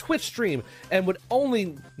in a Twitch stream and would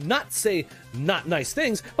only not say not nice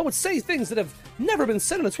things, but would say things that have never been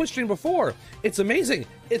said in a Twitch stream before. It's amazing.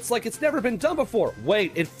 It's like it's never been done before.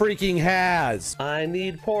 Wait, it freaking has. I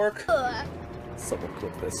need pork. Someone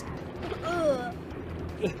clip this.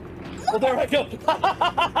 Well, there I go.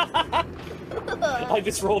 I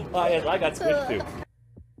just rolled by it. I got switched to. Time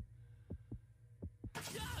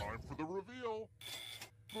for the reveal.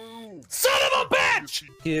 Boom. Son of a bitch!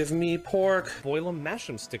 Give me pork. Boil 'em, mash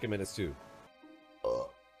 'em, stick 'em in a stew.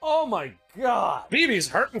 Oh my god! BB's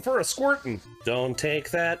hurting for a squirtin'. Don't take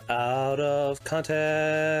that out of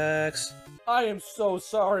context. I am so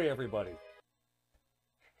sorry, everybody.